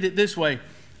stated it this way.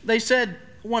 They said,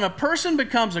 when a person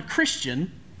becomes a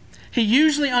Christian, he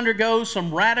usually undergoes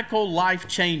some radical life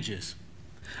changes,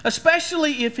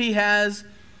 especially if he has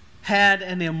had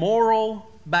an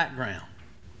immoral background.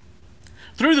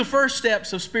 Through the first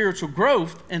steps of spiritual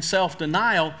growth and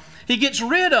self-denial, he gets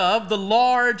rid of the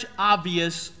large,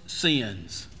 obvious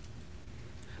sins.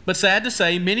 But sad to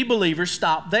say, many believers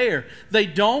stop there. They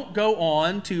don't go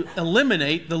on to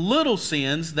eliminate the little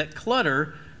sins that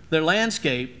clutter their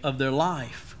landscape of their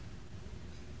life.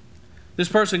 This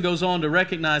person goes on to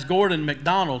recognize Gordon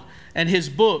MacDonald and his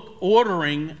book,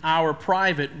 Ordering Our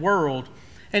Private World.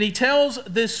 And he tells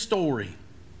this story.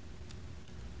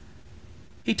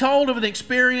 He told of an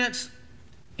experience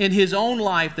in his own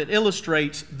life that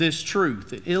illustrates this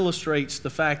truth. It illustrates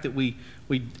the fact that we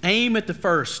aim at the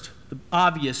first, the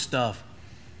obvious stuff,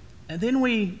 and then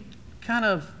we kind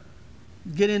of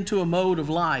get into a mode of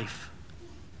life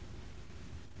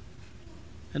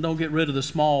and don't get rid of the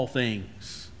small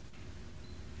things.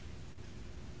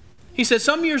 He said,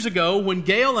 some years ago when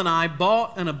Gail and I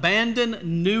bought an abandoned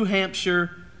New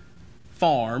Hampshire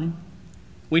farm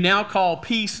we now call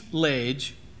Peace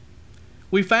Ledge,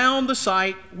 we found the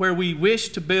site where we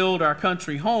wished to build our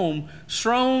country home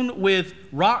strewn with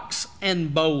rocks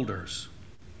and boulders.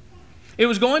 It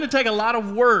was going to take a lot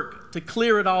of work to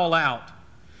clear it all out.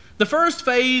 The first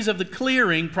phase of the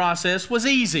clearing process was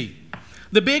easy.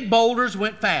 The big boulders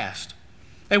went fast.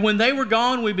 And when they were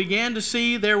gone, we began to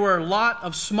see there were a lot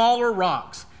of smaller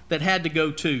rocks that had to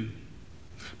go too.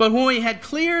 But when we had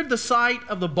cleared the site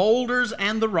of the boulders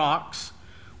and the rocks,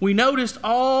 we noticed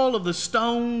all of the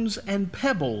stones and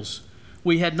pebbles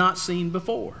we had not seen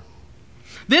before.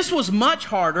 This was much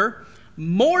harder,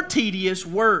 more tedious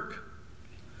work.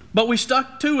 But we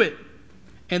stuck to it,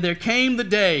 and there came the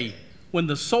day when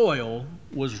the soil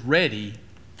was ready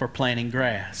for planting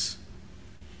grass.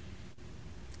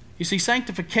 You see,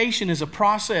 sanctification is a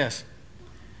process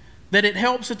that it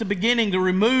helps at the beginning to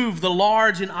remove the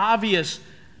large and obvious,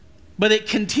 but it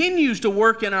continues to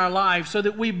work in our lives so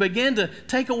that we begin to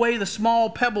take away the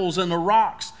small pebbles and the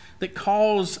rocks that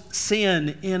cause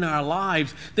sin in our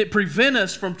lives, that prevent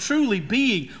us from truly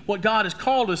being what God has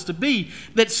called us to be,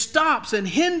 that stops and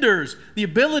hinders the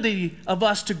ability of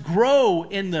us to grow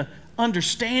in the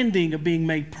understanding of being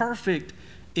made perfect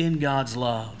in God's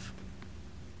love.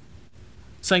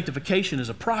 Sanctification is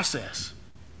a process.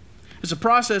 It's a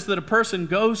process that a person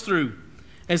goes through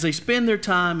as they spend their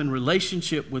time in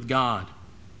relationship with God.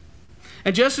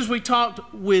 And just as we talked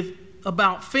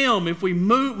about film, if we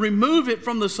remove it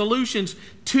from the solutions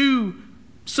too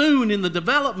soon in the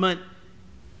development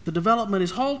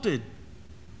is halted.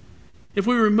 If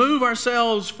we remove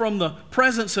ourselves from the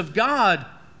presence of God,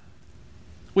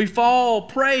 we fall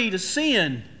prey to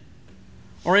sin.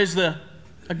 Or as a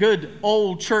good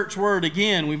old church word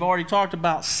again, we've already talked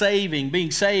about saving,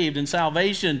 being saved and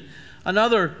salvation.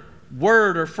 Another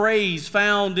word or phrase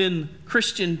found in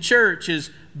Christian church is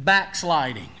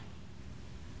backsliding.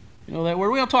 You know that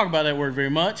word? We don't talk about that word very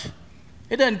much.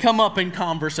 It doesn't come up in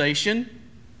conversation.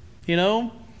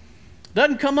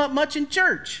 Doesn't come up much in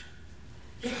church.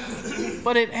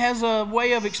 But it has a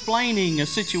way of explaining a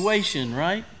situation,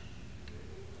 right?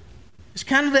 It's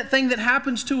kind of that thing that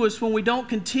happens to us when we don't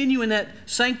continue in that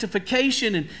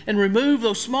sanctification and remove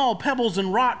those small pebbles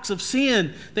and rocks of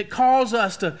sin that cause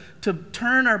us to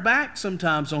turn our back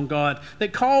sometimes on God,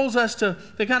 that cause us to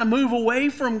kind of move away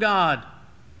from God.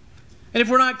 And if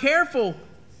we're not careful,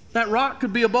 that rock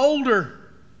could be a boulder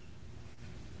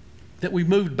that we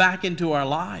moved back into our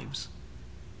lives.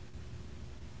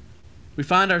 We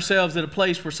find ourselves at a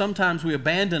place where sometimes we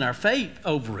abandon our faith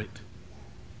over it.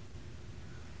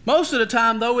 Most of the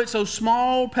time, though, it's those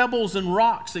small pebbles and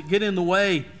rocks that get in the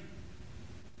way.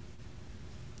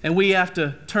 And we have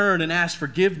to turn and ask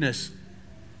forgiveness,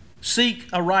 seek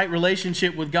a right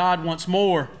relationship with God once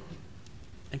more,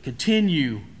 and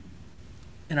continue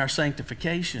in our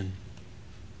sanctification.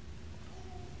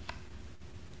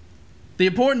 The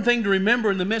important thing to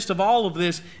remember in the midst of all of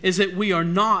this is that we are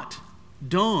not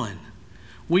done.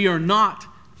 We are not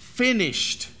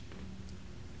finished.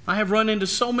 I have run into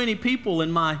so many people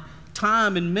in my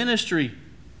time in ministry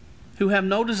who have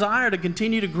no desire to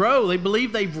continue to grow. They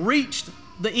believe they've reached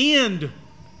the end.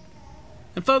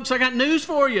 And folks, I got news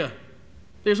for you.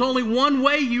 There's only one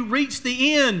way you reach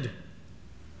the end.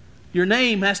 Your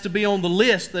name has to be on the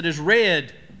list that is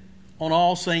read on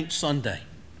All Saints Sunday.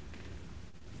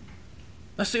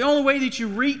 That's the only way that you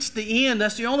reach the end.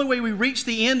 That's the only way we reach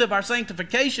the end of our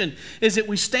sanctification, is that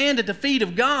we stand at the feet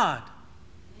of God.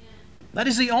 That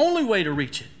is the only way to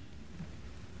reach it.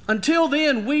 Until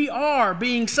then, we are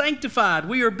being sanctified.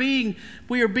 We are being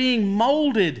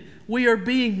molded. We are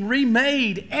being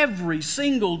remade every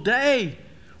single day.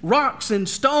 Rocks and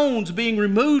stones being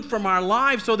removed from our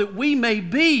lives so that we may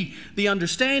be the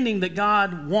understanding that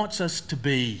God wants us to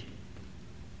be.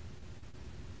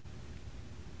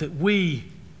 That we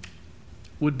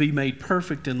would be made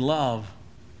perfect in love.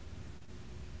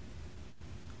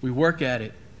 We work at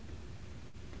it.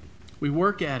 We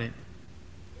work at it,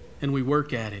 and we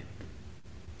work at it.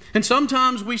 And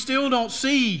sometimes we still don't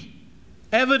see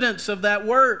evidence of that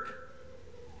work.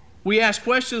 We ask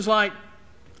questions like,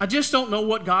 I just don't know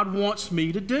what God wants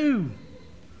me to do.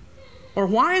 Or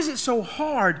why is it so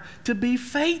hard to be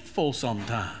faithful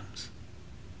sometimes?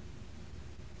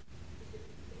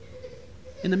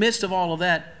 In the midst of all of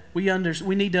that, we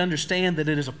need to understand that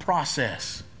it is a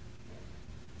process.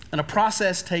 And a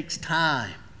process takes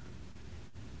time.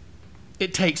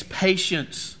 It takes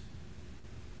patience.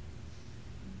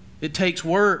 It takes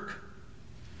work.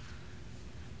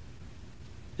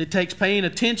 It takes paying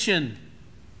attention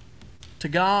to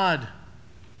God.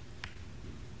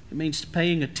 It means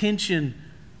paying attention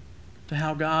to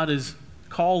how God is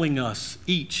calling us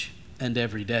each and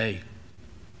every day.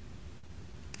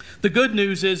 The good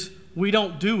news is we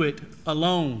don't do it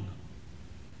alone.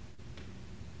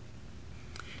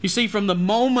 You see, from the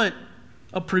moment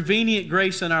of prevenient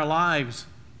grace in our lives,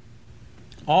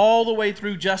 all the way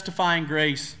through justifying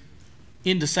grace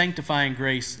into sanctifying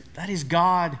grace, that is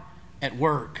God at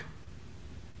work.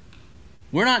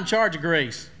 We're not in charge of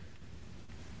grace.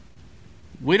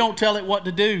 We don't tell it what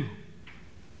to do.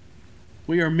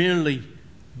 We are merely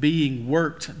being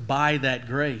worked by that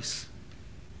grace.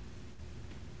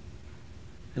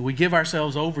 And we give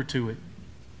ourselves over to it.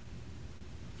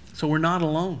 So we're not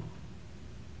alone.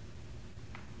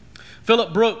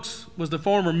 Philip Brooks was the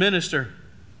former minister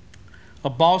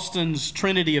of Boston's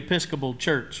Trinity Episcopal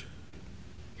Church.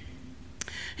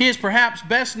 He is perhaps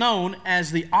best known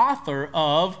as the author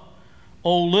of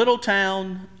O Little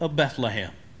Town of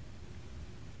Bethlehem.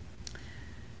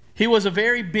 He was a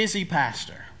very busy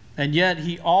pastor, and yet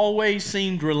he always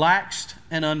seemed relaxed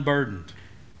and unburdened,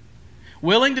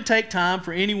 willing to take time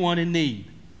for anyone in need.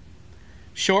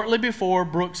 Shortly before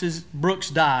Brooks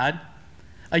died,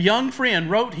 a young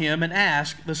friend wrote him and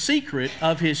asked the secret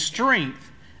of his strength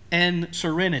and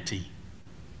serenity.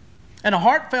 In a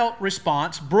heartfelt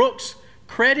response, Brooks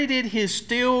credited his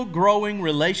still growing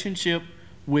relationship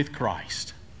with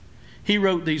Christ. He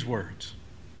wrote these words: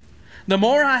 "The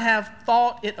more I have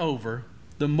thought it over,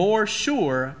 the more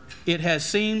sure it has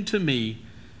seemed to me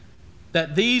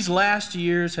that these last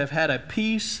years have had a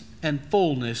peace and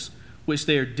fullness which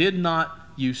there did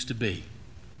not used to be.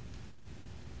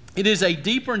 It is a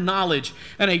deeper knowledge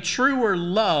and a truer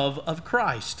love of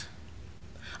Christ.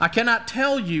 I cannot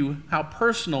tell you how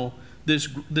personal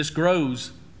this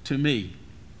grows to me.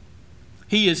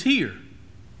 He is here.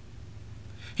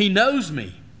 He knows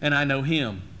me, and I know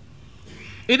him.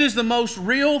 It is the most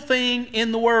real thing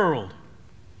in the world,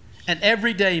 and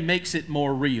every day makes it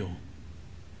more real.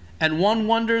 And one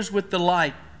wonders with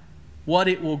delight what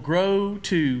it will grow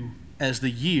to as the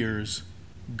years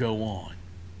go on."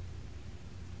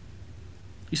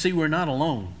 You see, we're not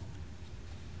alone.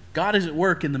 God is at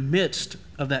work in the midst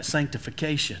of that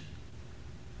sanctification.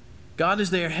 God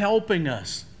is there helping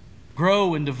us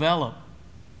grow and develop.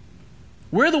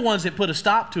 We're the ones that put a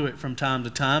stop to it from time to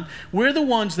time. We're the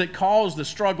ones that cause the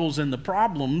struggles and the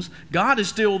problems. God is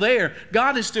still there.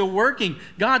 God is still working.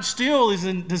 God still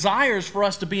desires for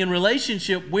us to be in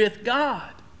relationship with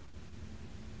God.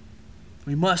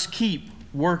 We must keep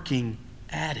working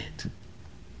at it.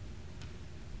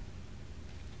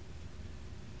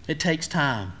 It takes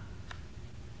time.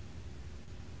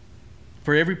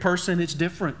 For every person, it's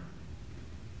different.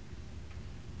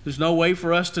 There's no way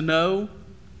for us to know,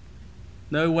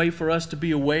 no way for us to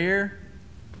be aware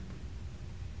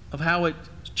of how it's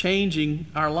changing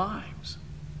our lives.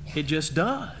 It just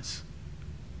does.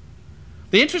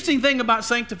 The interesting thing about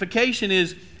sanctification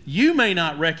is you may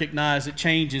not recognize that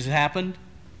change has happened,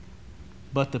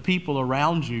 but the people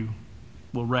around you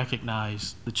will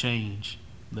recognize the change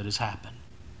that has happened.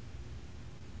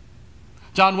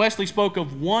 John Wesley spoke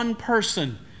of one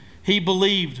person he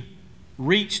believed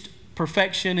reached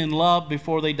perfection in love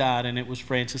before they died, and it was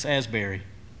Francis Asbury,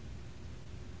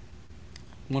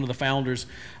 one of the founders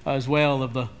as well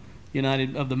of the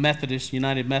United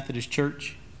Methodist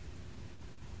Church.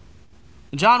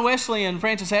 And John Wesley and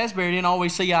Francis Asbury didn't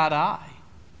always see eye to eye,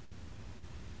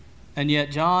 and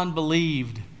yet John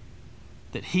believed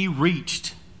that he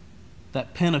reached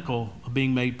that pinnacle of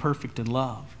being made perfect in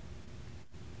love.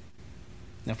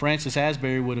 Now, Francis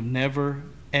Asbury would have never,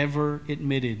 ever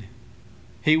admitted.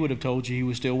 He would have told you he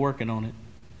was still working on it,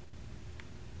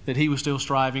 that he was still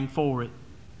striving for it.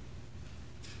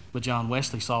 But John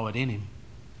Wesley saw it in him.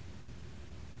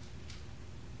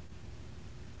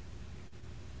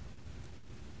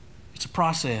 It's a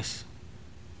process,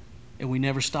 and we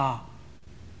never stop.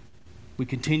 We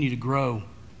continue to grow.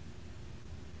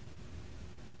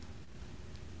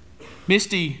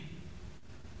 Misty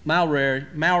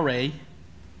Mowray,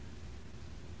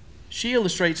 she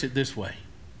illustrates it this way.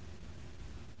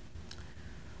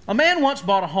 A man once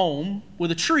bought a home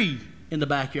with a tree in the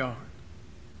backyard.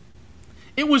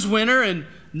 It was winter, and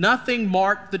nothing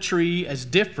marked the tree as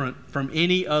different from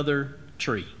any other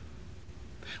tree.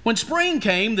 When spring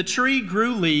came, the tree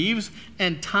grew leaves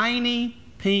and tiny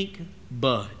pink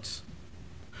buds.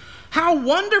 "How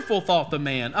wonderful," thought the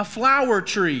man, "a flower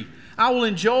tree. I will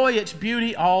enjoy its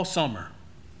beauty all summer."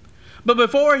 But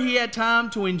before he had time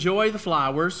to enjoy the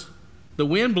flowers, the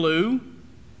wind blew,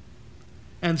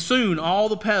 and soon all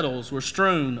the petals were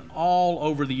strewn all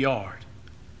over the yard.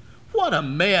 "What a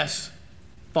mess,"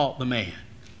 thought the man.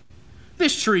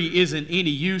 This tree isn't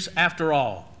any use after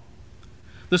all.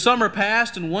 The summer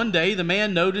passed, and one day the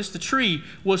man noticed the tree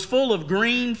was full of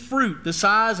green fruit the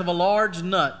size of a large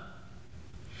nut.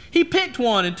 He picked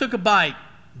one and took a bite.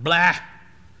 "Blah,"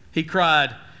 he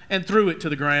cried, and threw it to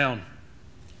the ground.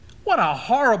 "What a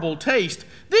horrible taste!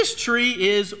 This tree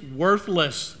is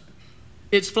worthless.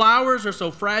 Its flowers are so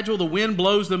fragile the wind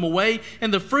blows them away,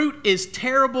 and the fruit is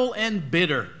terrible and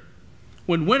bitter.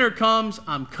 When winter comes,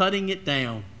 I'm cutting it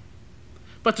down."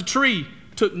 But the tree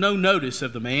took no notice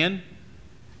of the man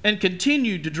and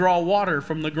continued to draw water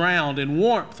from the ground and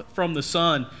warmth from the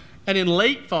sun, and in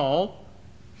late fall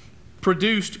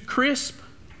produced crisp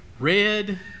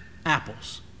red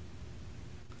apples.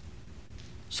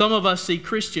 Some of us see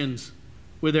Christians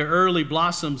with their early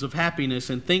blossoms of happiness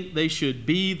and think they should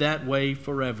be that way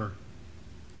forever.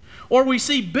 Or we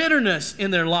see bitterness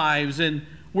in their lives and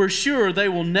we're sure they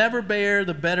will never bear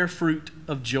the better fruit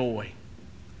of joy.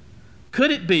 Could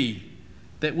it be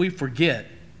that we forget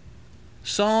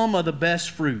some of the best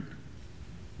fruit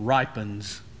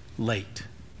ripens late?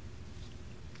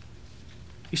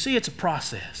 You see, it's a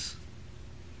process.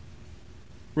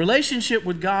 Relationship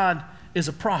with God is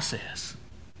a process.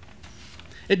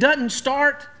 It doesn't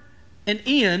start and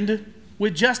end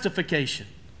with justification,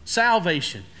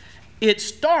 salvation. It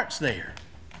starts there,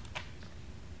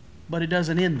 but it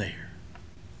doesn't end there.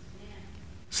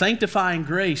 Sanctifying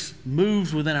grace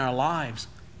moves within our lives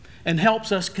and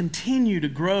helps us continue to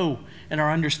grow in our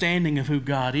understanding of who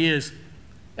God is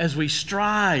as we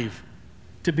strive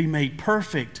to be made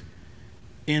perfect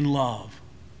in love.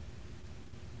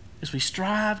 As we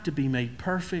strive to be made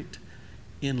perfect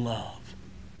in love.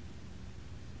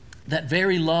 That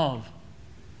very love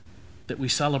that we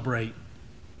celebrate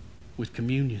with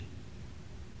communion.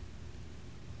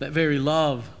 That very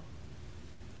love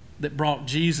that brought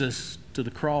Jesus to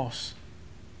the cross.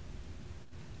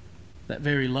 That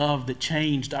very love that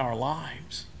changed our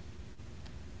lives.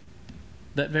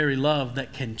 That very love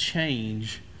that can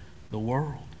change the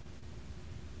world.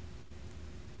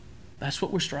 That's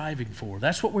what we're striving for.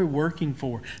 That's what we're working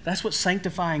for. That's what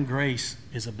sanctifying grace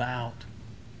is about.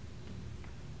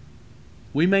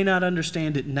 We may not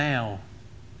understand it now,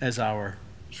 as our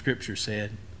scripture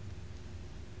said,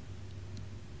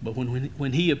 but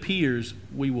when He appears,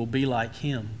 we will be like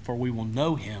Him, for we will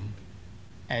know Him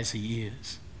as He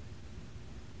is.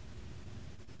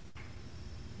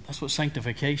 That's what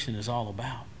sanctification is all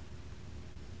about.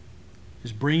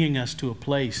 Is bringing us to a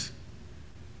place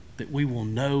that we will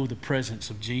know the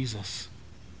presence of Jesus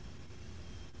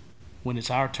when it's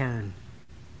our turn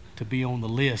to be on the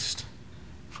list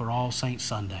for All Saints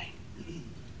Sunday.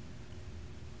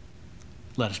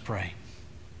 Let us pray.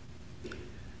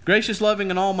 Gracious,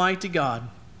 loving, and almighty God,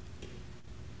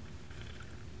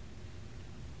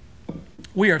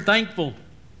 we are thankful.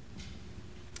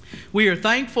 We are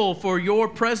thankful for your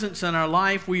presence in our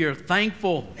life. We are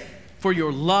thankful for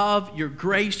your love, your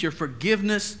grace, your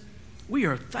forgiveness. We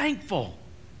are thankful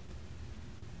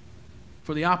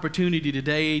for the opportunity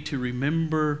today to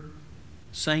remember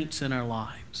saints in our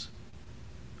lives.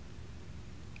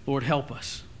 Lord, help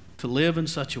us to live in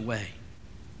such a way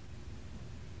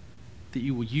that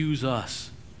you will use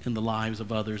us in the lives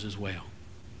of others as well.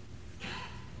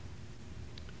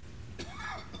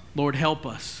 Lord, help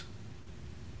us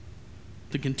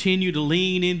to continue to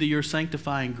lean into your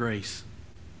sanctifying grace,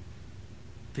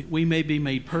 that we may be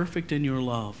made perfect in your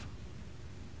love,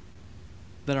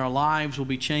 that our lives will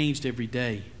be changed every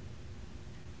day,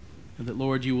 and that,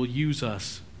 Lord, you will use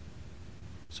us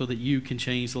so that you can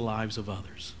change the lives of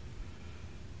others.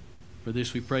 For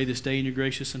this we pray this day in your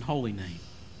gracious and holy name.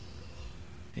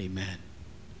 Amen.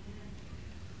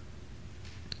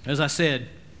 As I said,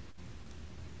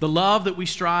 the love that we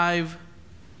strive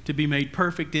to be made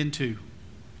perfect into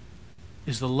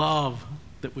is the love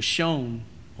that was shown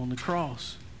on the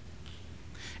cross.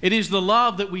 It is the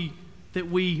love that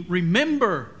we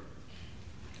remember,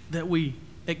 that we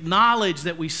acknowledge,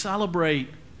 that we celebrate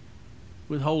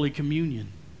with Holy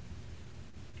Communion.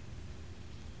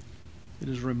 It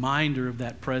is a reminder of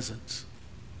that presence.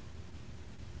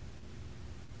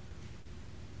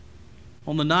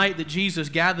 On the night that Jesus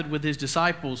gathered with his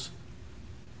disciples,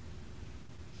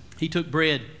 he took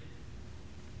bread.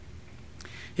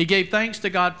 He gave thanks to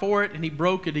God for it, and he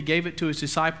broke it. He gave it to his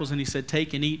disciples, and he said,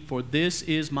 "Take and eat, for this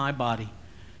is my body,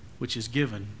 which is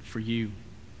given for you."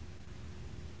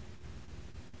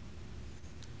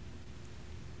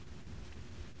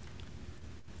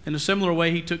 In a similar way,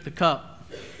 he took the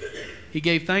cup. He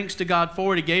gave thanks to God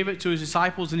for it. He gave it to his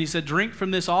disciples, and he said, "Drink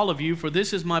from this, all of you, for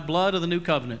this is my blood of the new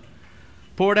covenant,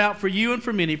 poured out for you and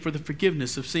for many for the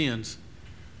forgiveness of sins.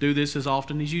 Do this as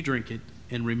often as you drink it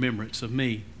in remembrance of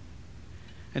me.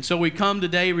 And so we come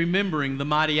today remembering the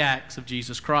mighty acts of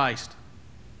Jesus Christ.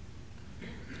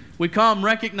 We come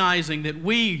recognizing that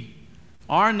we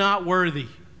are not worthy,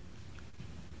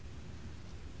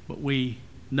 but we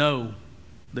know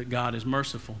that God is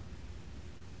merciful.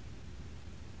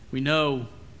 We know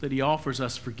that He offers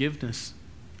us forgiveness.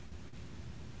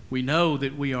 We know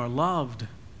that we are loved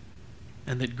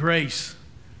and that grace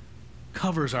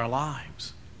covers our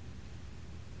lives.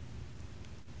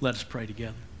 Let us pray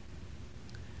together.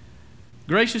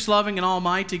 Gracious, loving, and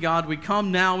almighty God, we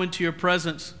come now into your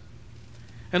presence.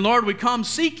 And Lord, we come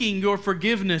seeking your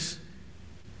forgiveness.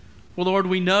 Well, Lord,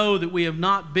 we know that we have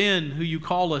not been who you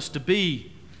call us to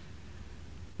be.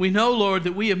 We know, Lord,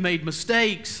 that we have made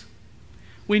mistakes.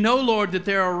 We know, Lord, that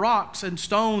there are rocks and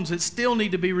stones that still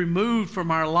need to be removed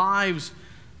from our lives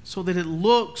so that it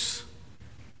looks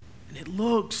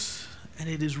and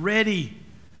it is ready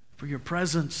for your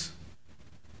presence.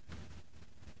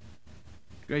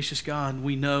 Gracious God,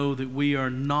 we know that we are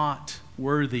not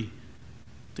worthy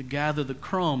to gather the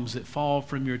crumbs that fall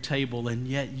from your table, and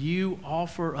yet you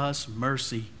offer us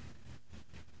mercy.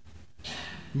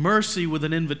 Mercy with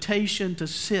an invitation to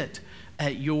sit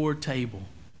at your table.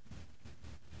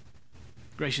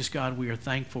 Gracious God, we are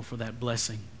thankful for that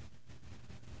blessing.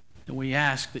 And we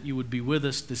ask that you would be with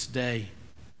us this day,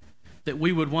 that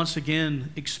we would once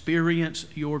again experience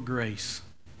your grace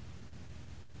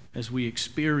as we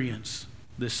experience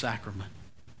this sacrament.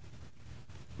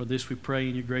 For this we pray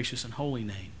in your gracious and holy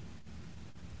name.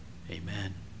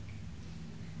 Amen.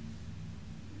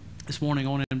 This morning I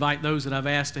want to invite those that I've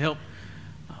asked to help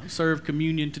serve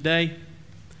communion today.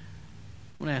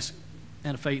 I want to ask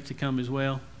Anna Faith to come as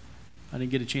well. I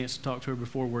didn't get a chance to talk to her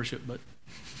before worship, but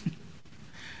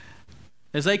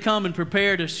as they come and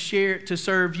prepare to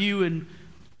serve you in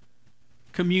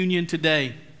communion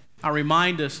today, I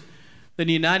remind us that in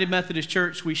the United Methodist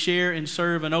Church we share and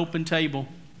serve an open table.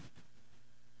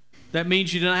 That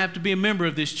means you don't have to be a member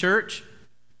of this church.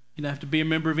 You don't have to be a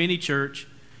member of any church.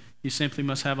 You simply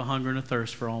must have a hunger and a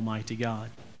thirst for Almighty God.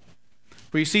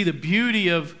 For you see, the beauty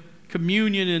of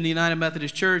communion in the United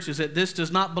Methodist Church is that this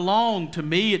does not belong to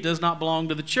me. It does not belong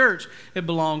to the church. It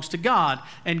belongs to God.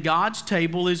 And God's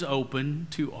table is open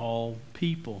to all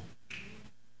people.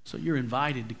 So you're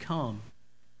invited to come,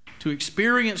 to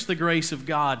experience the grace of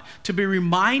God, to be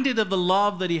reminded of the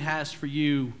love that He has for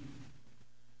you,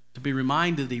 to be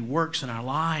reminded that He works in our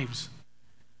lives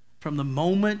from the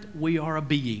moment we are a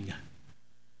being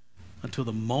until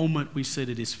the moment we sit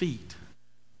at His feet.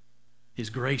 His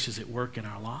grace is at work in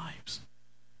our lives.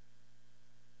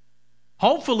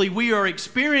 Hopefully we are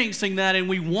experiencing that and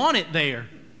we want it there.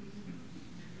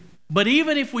 But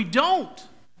even if we don't,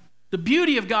 the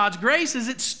beauty of God's grace is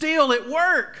it's still at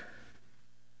work.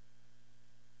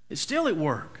 It's still at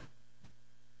work.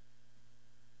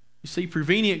 You see,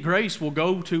 prevenient grace will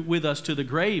go with us to the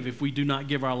grave if we do not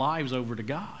give our lives over to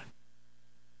God.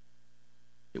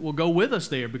 It will go with us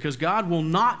there because God will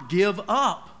not give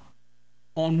up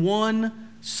on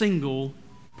one single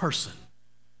person.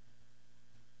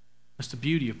 That's the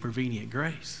beauty of prevenient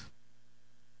grace.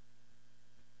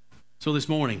 So this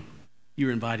morning,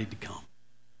 you're invited to come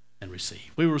and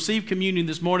receive. We will receive communion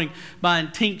this morning by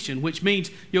intinction, which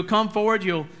means you'll come forward,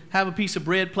 you'll have a piece of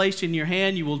bread placed in your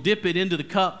hand, you will dip it into the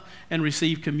cup and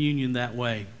receive communion that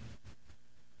way.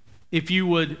 If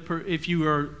you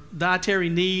are dietary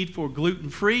need for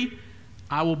gluten-free,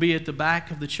 I will be at the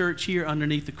back of the church here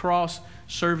underneath the cross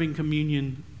serving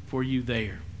communion for you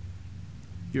there.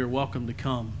 You're welcome to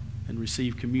come and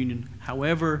receive communion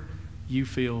however you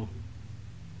feel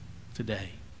today.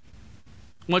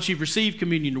 Once you've received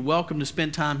communion, you're welcome to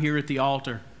spend time here at the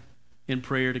altar in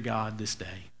prayer to God this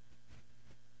day.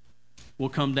 We'll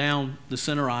come down the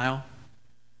center aisle.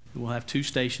 We'll have 2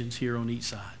 stations here on each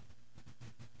side.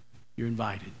 You're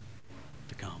invited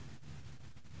to come.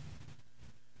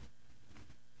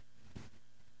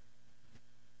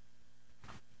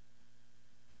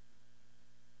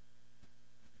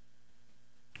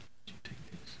 Did you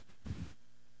take this?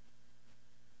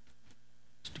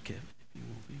 Mr. Kevin, if you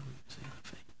won't be able to say the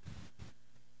faith.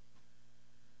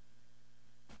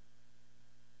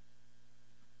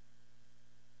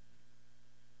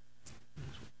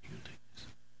 You're going to take this.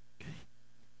 Okay?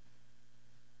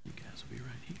 You guys will be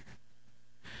right here.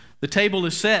 The table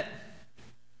is set.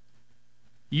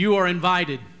 You are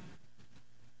invited.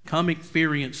 Come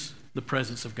experience the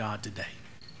presence of God today.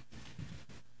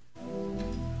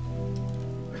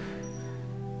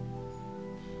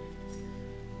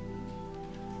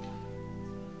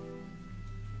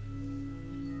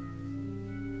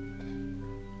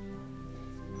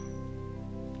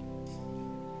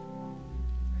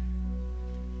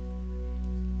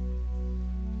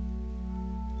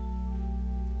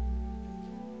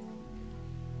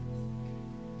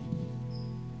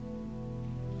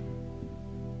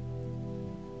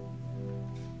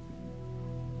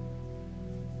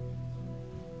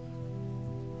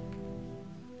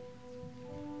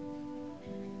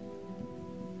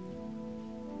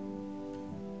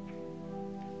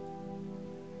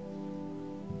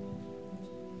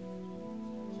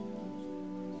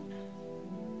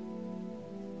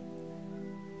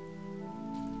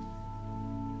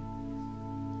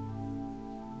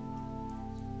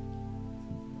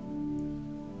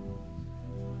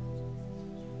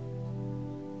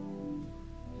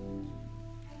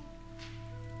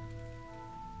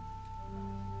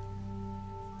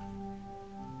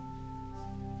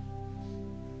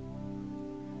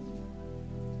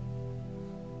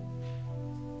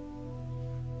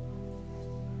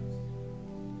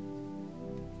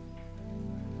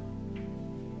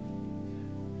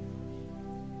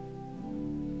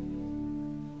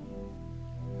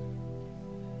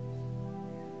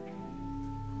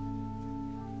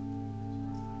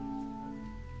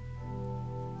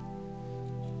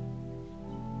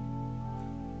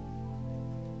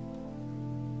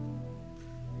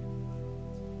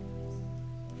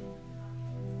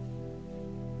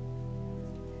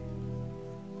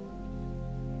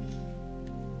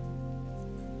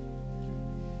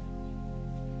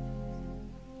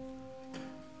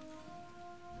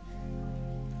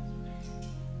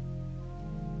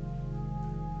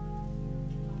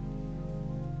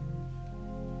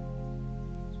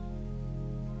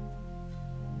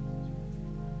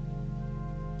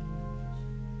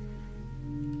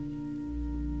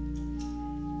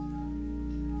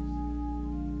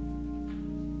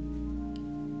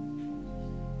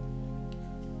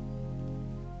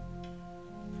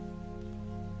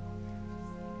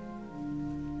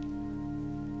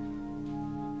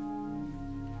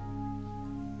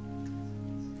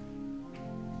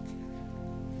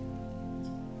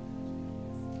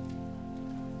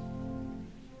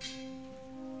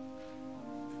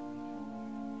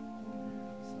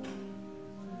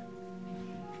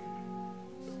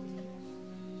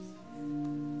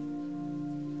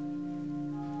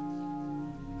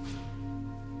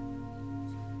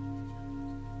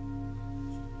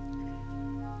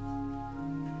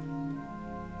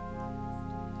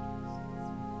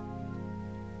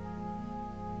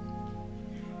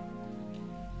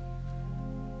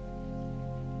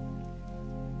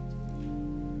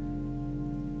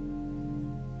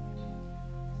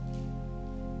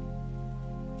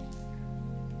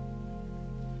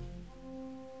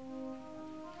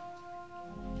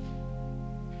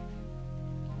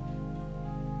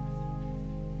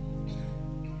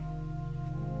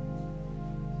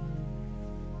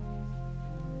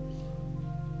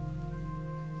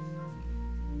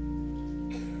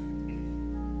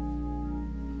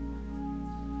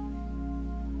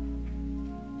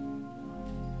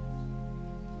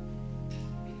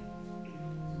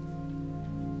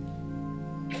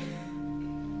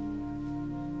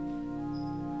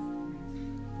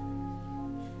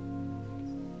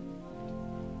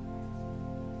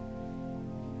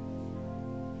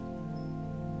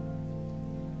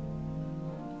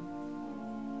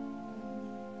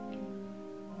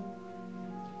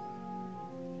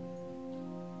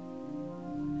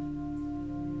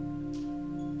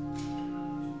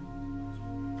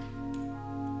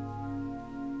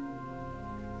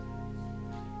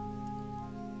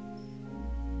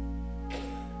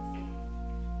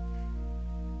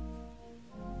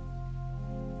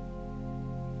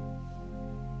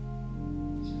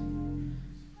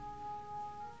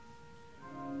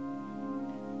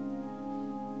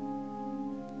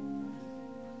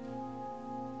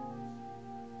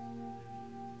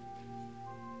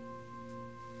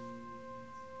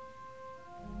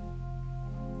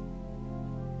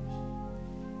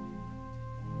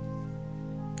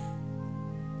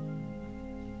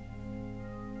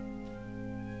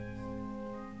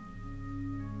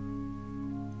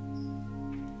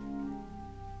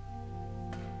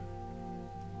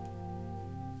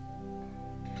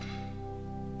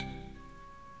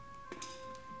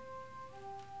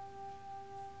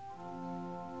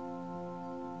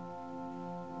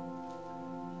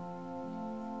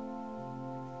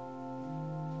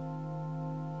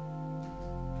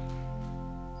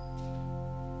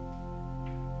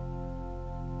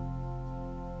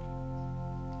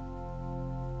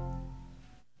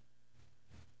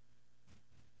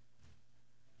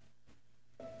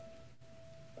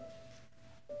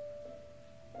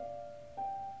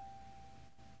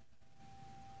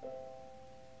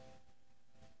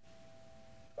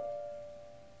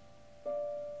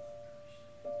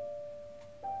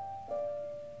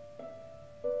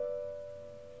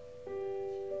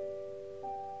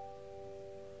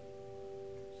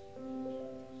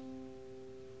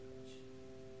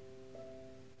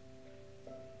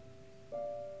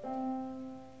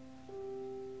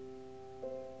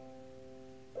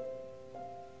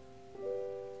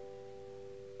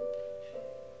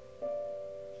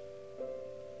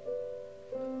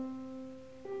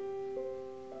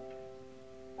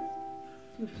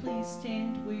 you please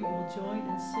stand, we will join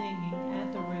in singing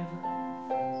At the River.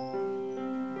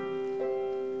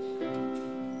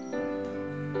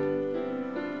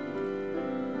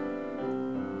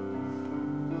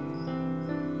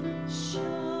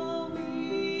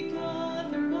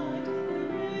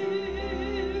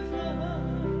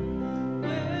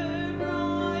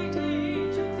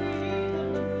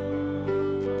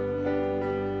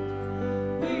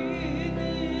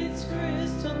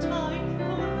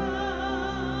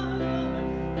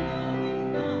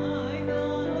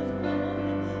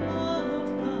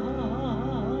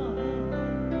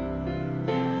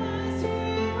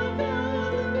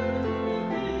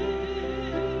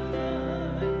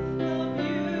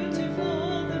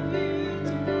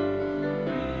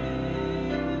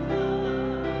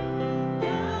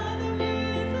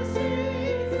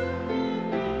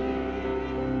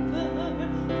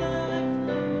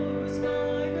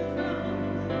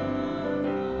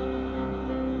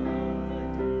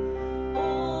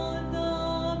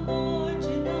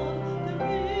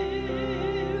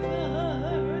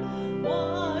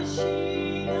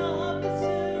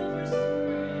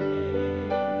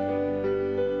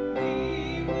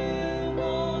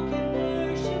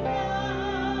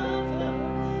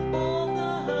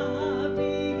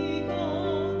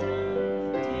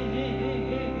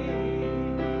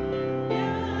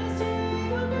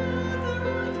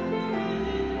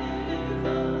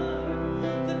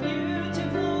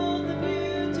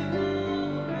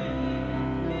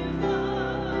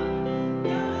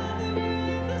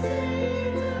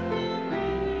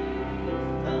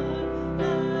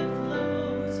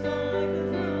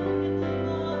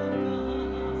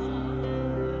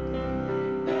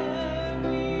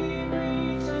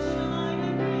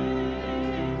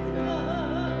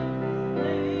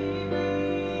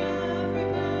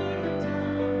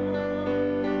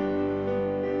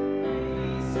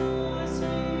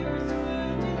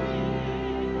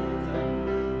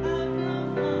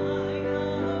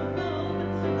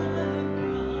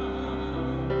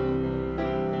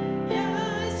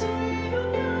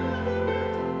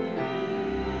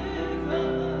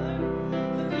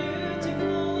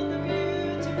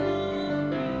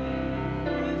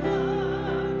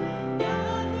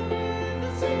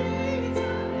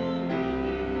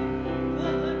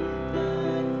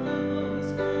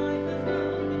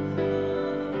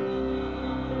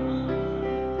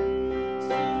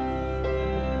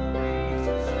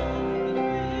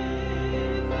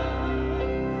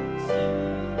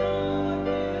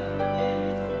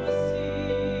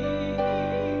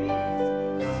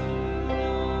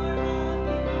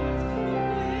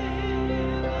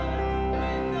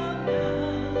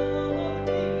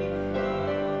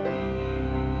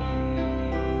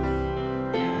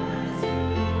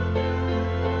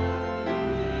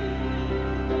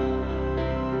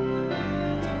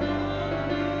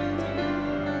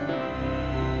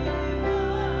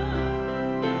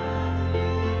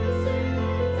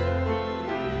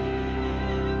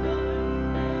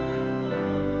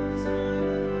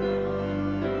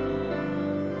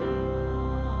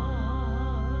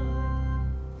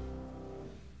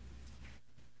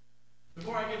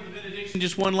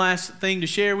 Just one last thing to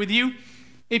share with you.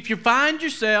 If you find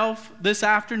yourself this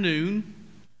afternoon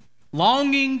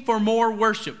longing for more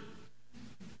worship,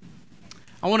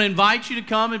 I want to invite you to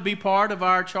come and be part of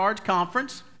our Charge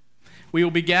Conference. We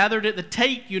will be gathered at the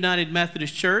Tate United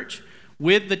Methodist Church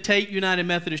with the Tate United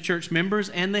Methodist Church members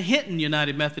and the Hinton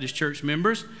United Methodist Church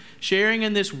members, sharing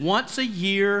in this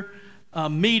once-a-year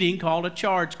meeting called a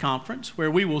Charge Conference,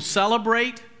 where we will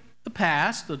celebrate the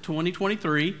past of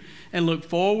 2023 and look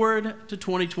forward to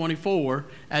 2024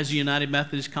 as a United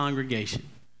Methodist congregation.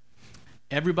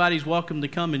 Everybody's welcome to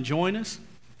come and join us.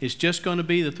 It's just going to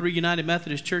be the 3 United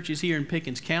Methodist churches here in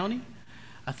Pickens County.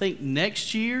 I think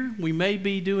next year we may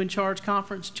be doing Charge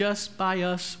Conference just by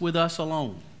us, with us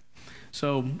alone.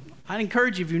 So I'd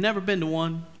encourage you, if you've never been to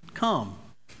one, come.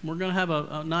 We're going to have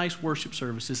a nice worship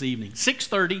service this evening.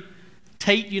 6:30,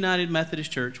 Tate United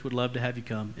Methodist Church. Would love to have you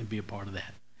come and be a part of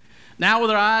that. Now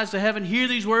with our eyes to heaven, hear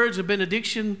these words of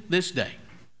benediction this day.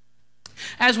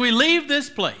 As we leave this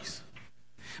place,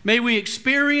 may we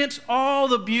experience all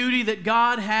the beauty that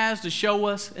God has to show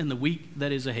us in the week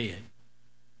that is ahead.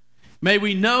 May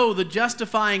we know the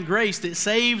justifying grace that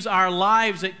saves our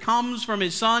lives, that comes from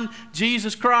His Son,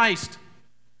 Jesus Christ.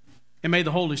 And may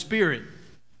the Holy Spirit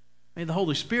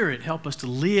help us to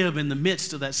live in the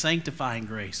midst of that sanctifying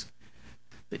grace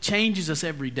that changes us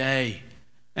every day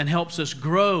and helps us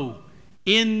grow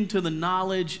into the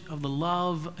knowledge of the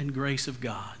love and grace of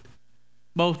God,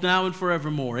 both now and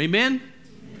forevermore. Amen?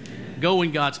 Amen. Go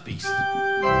in God's peace.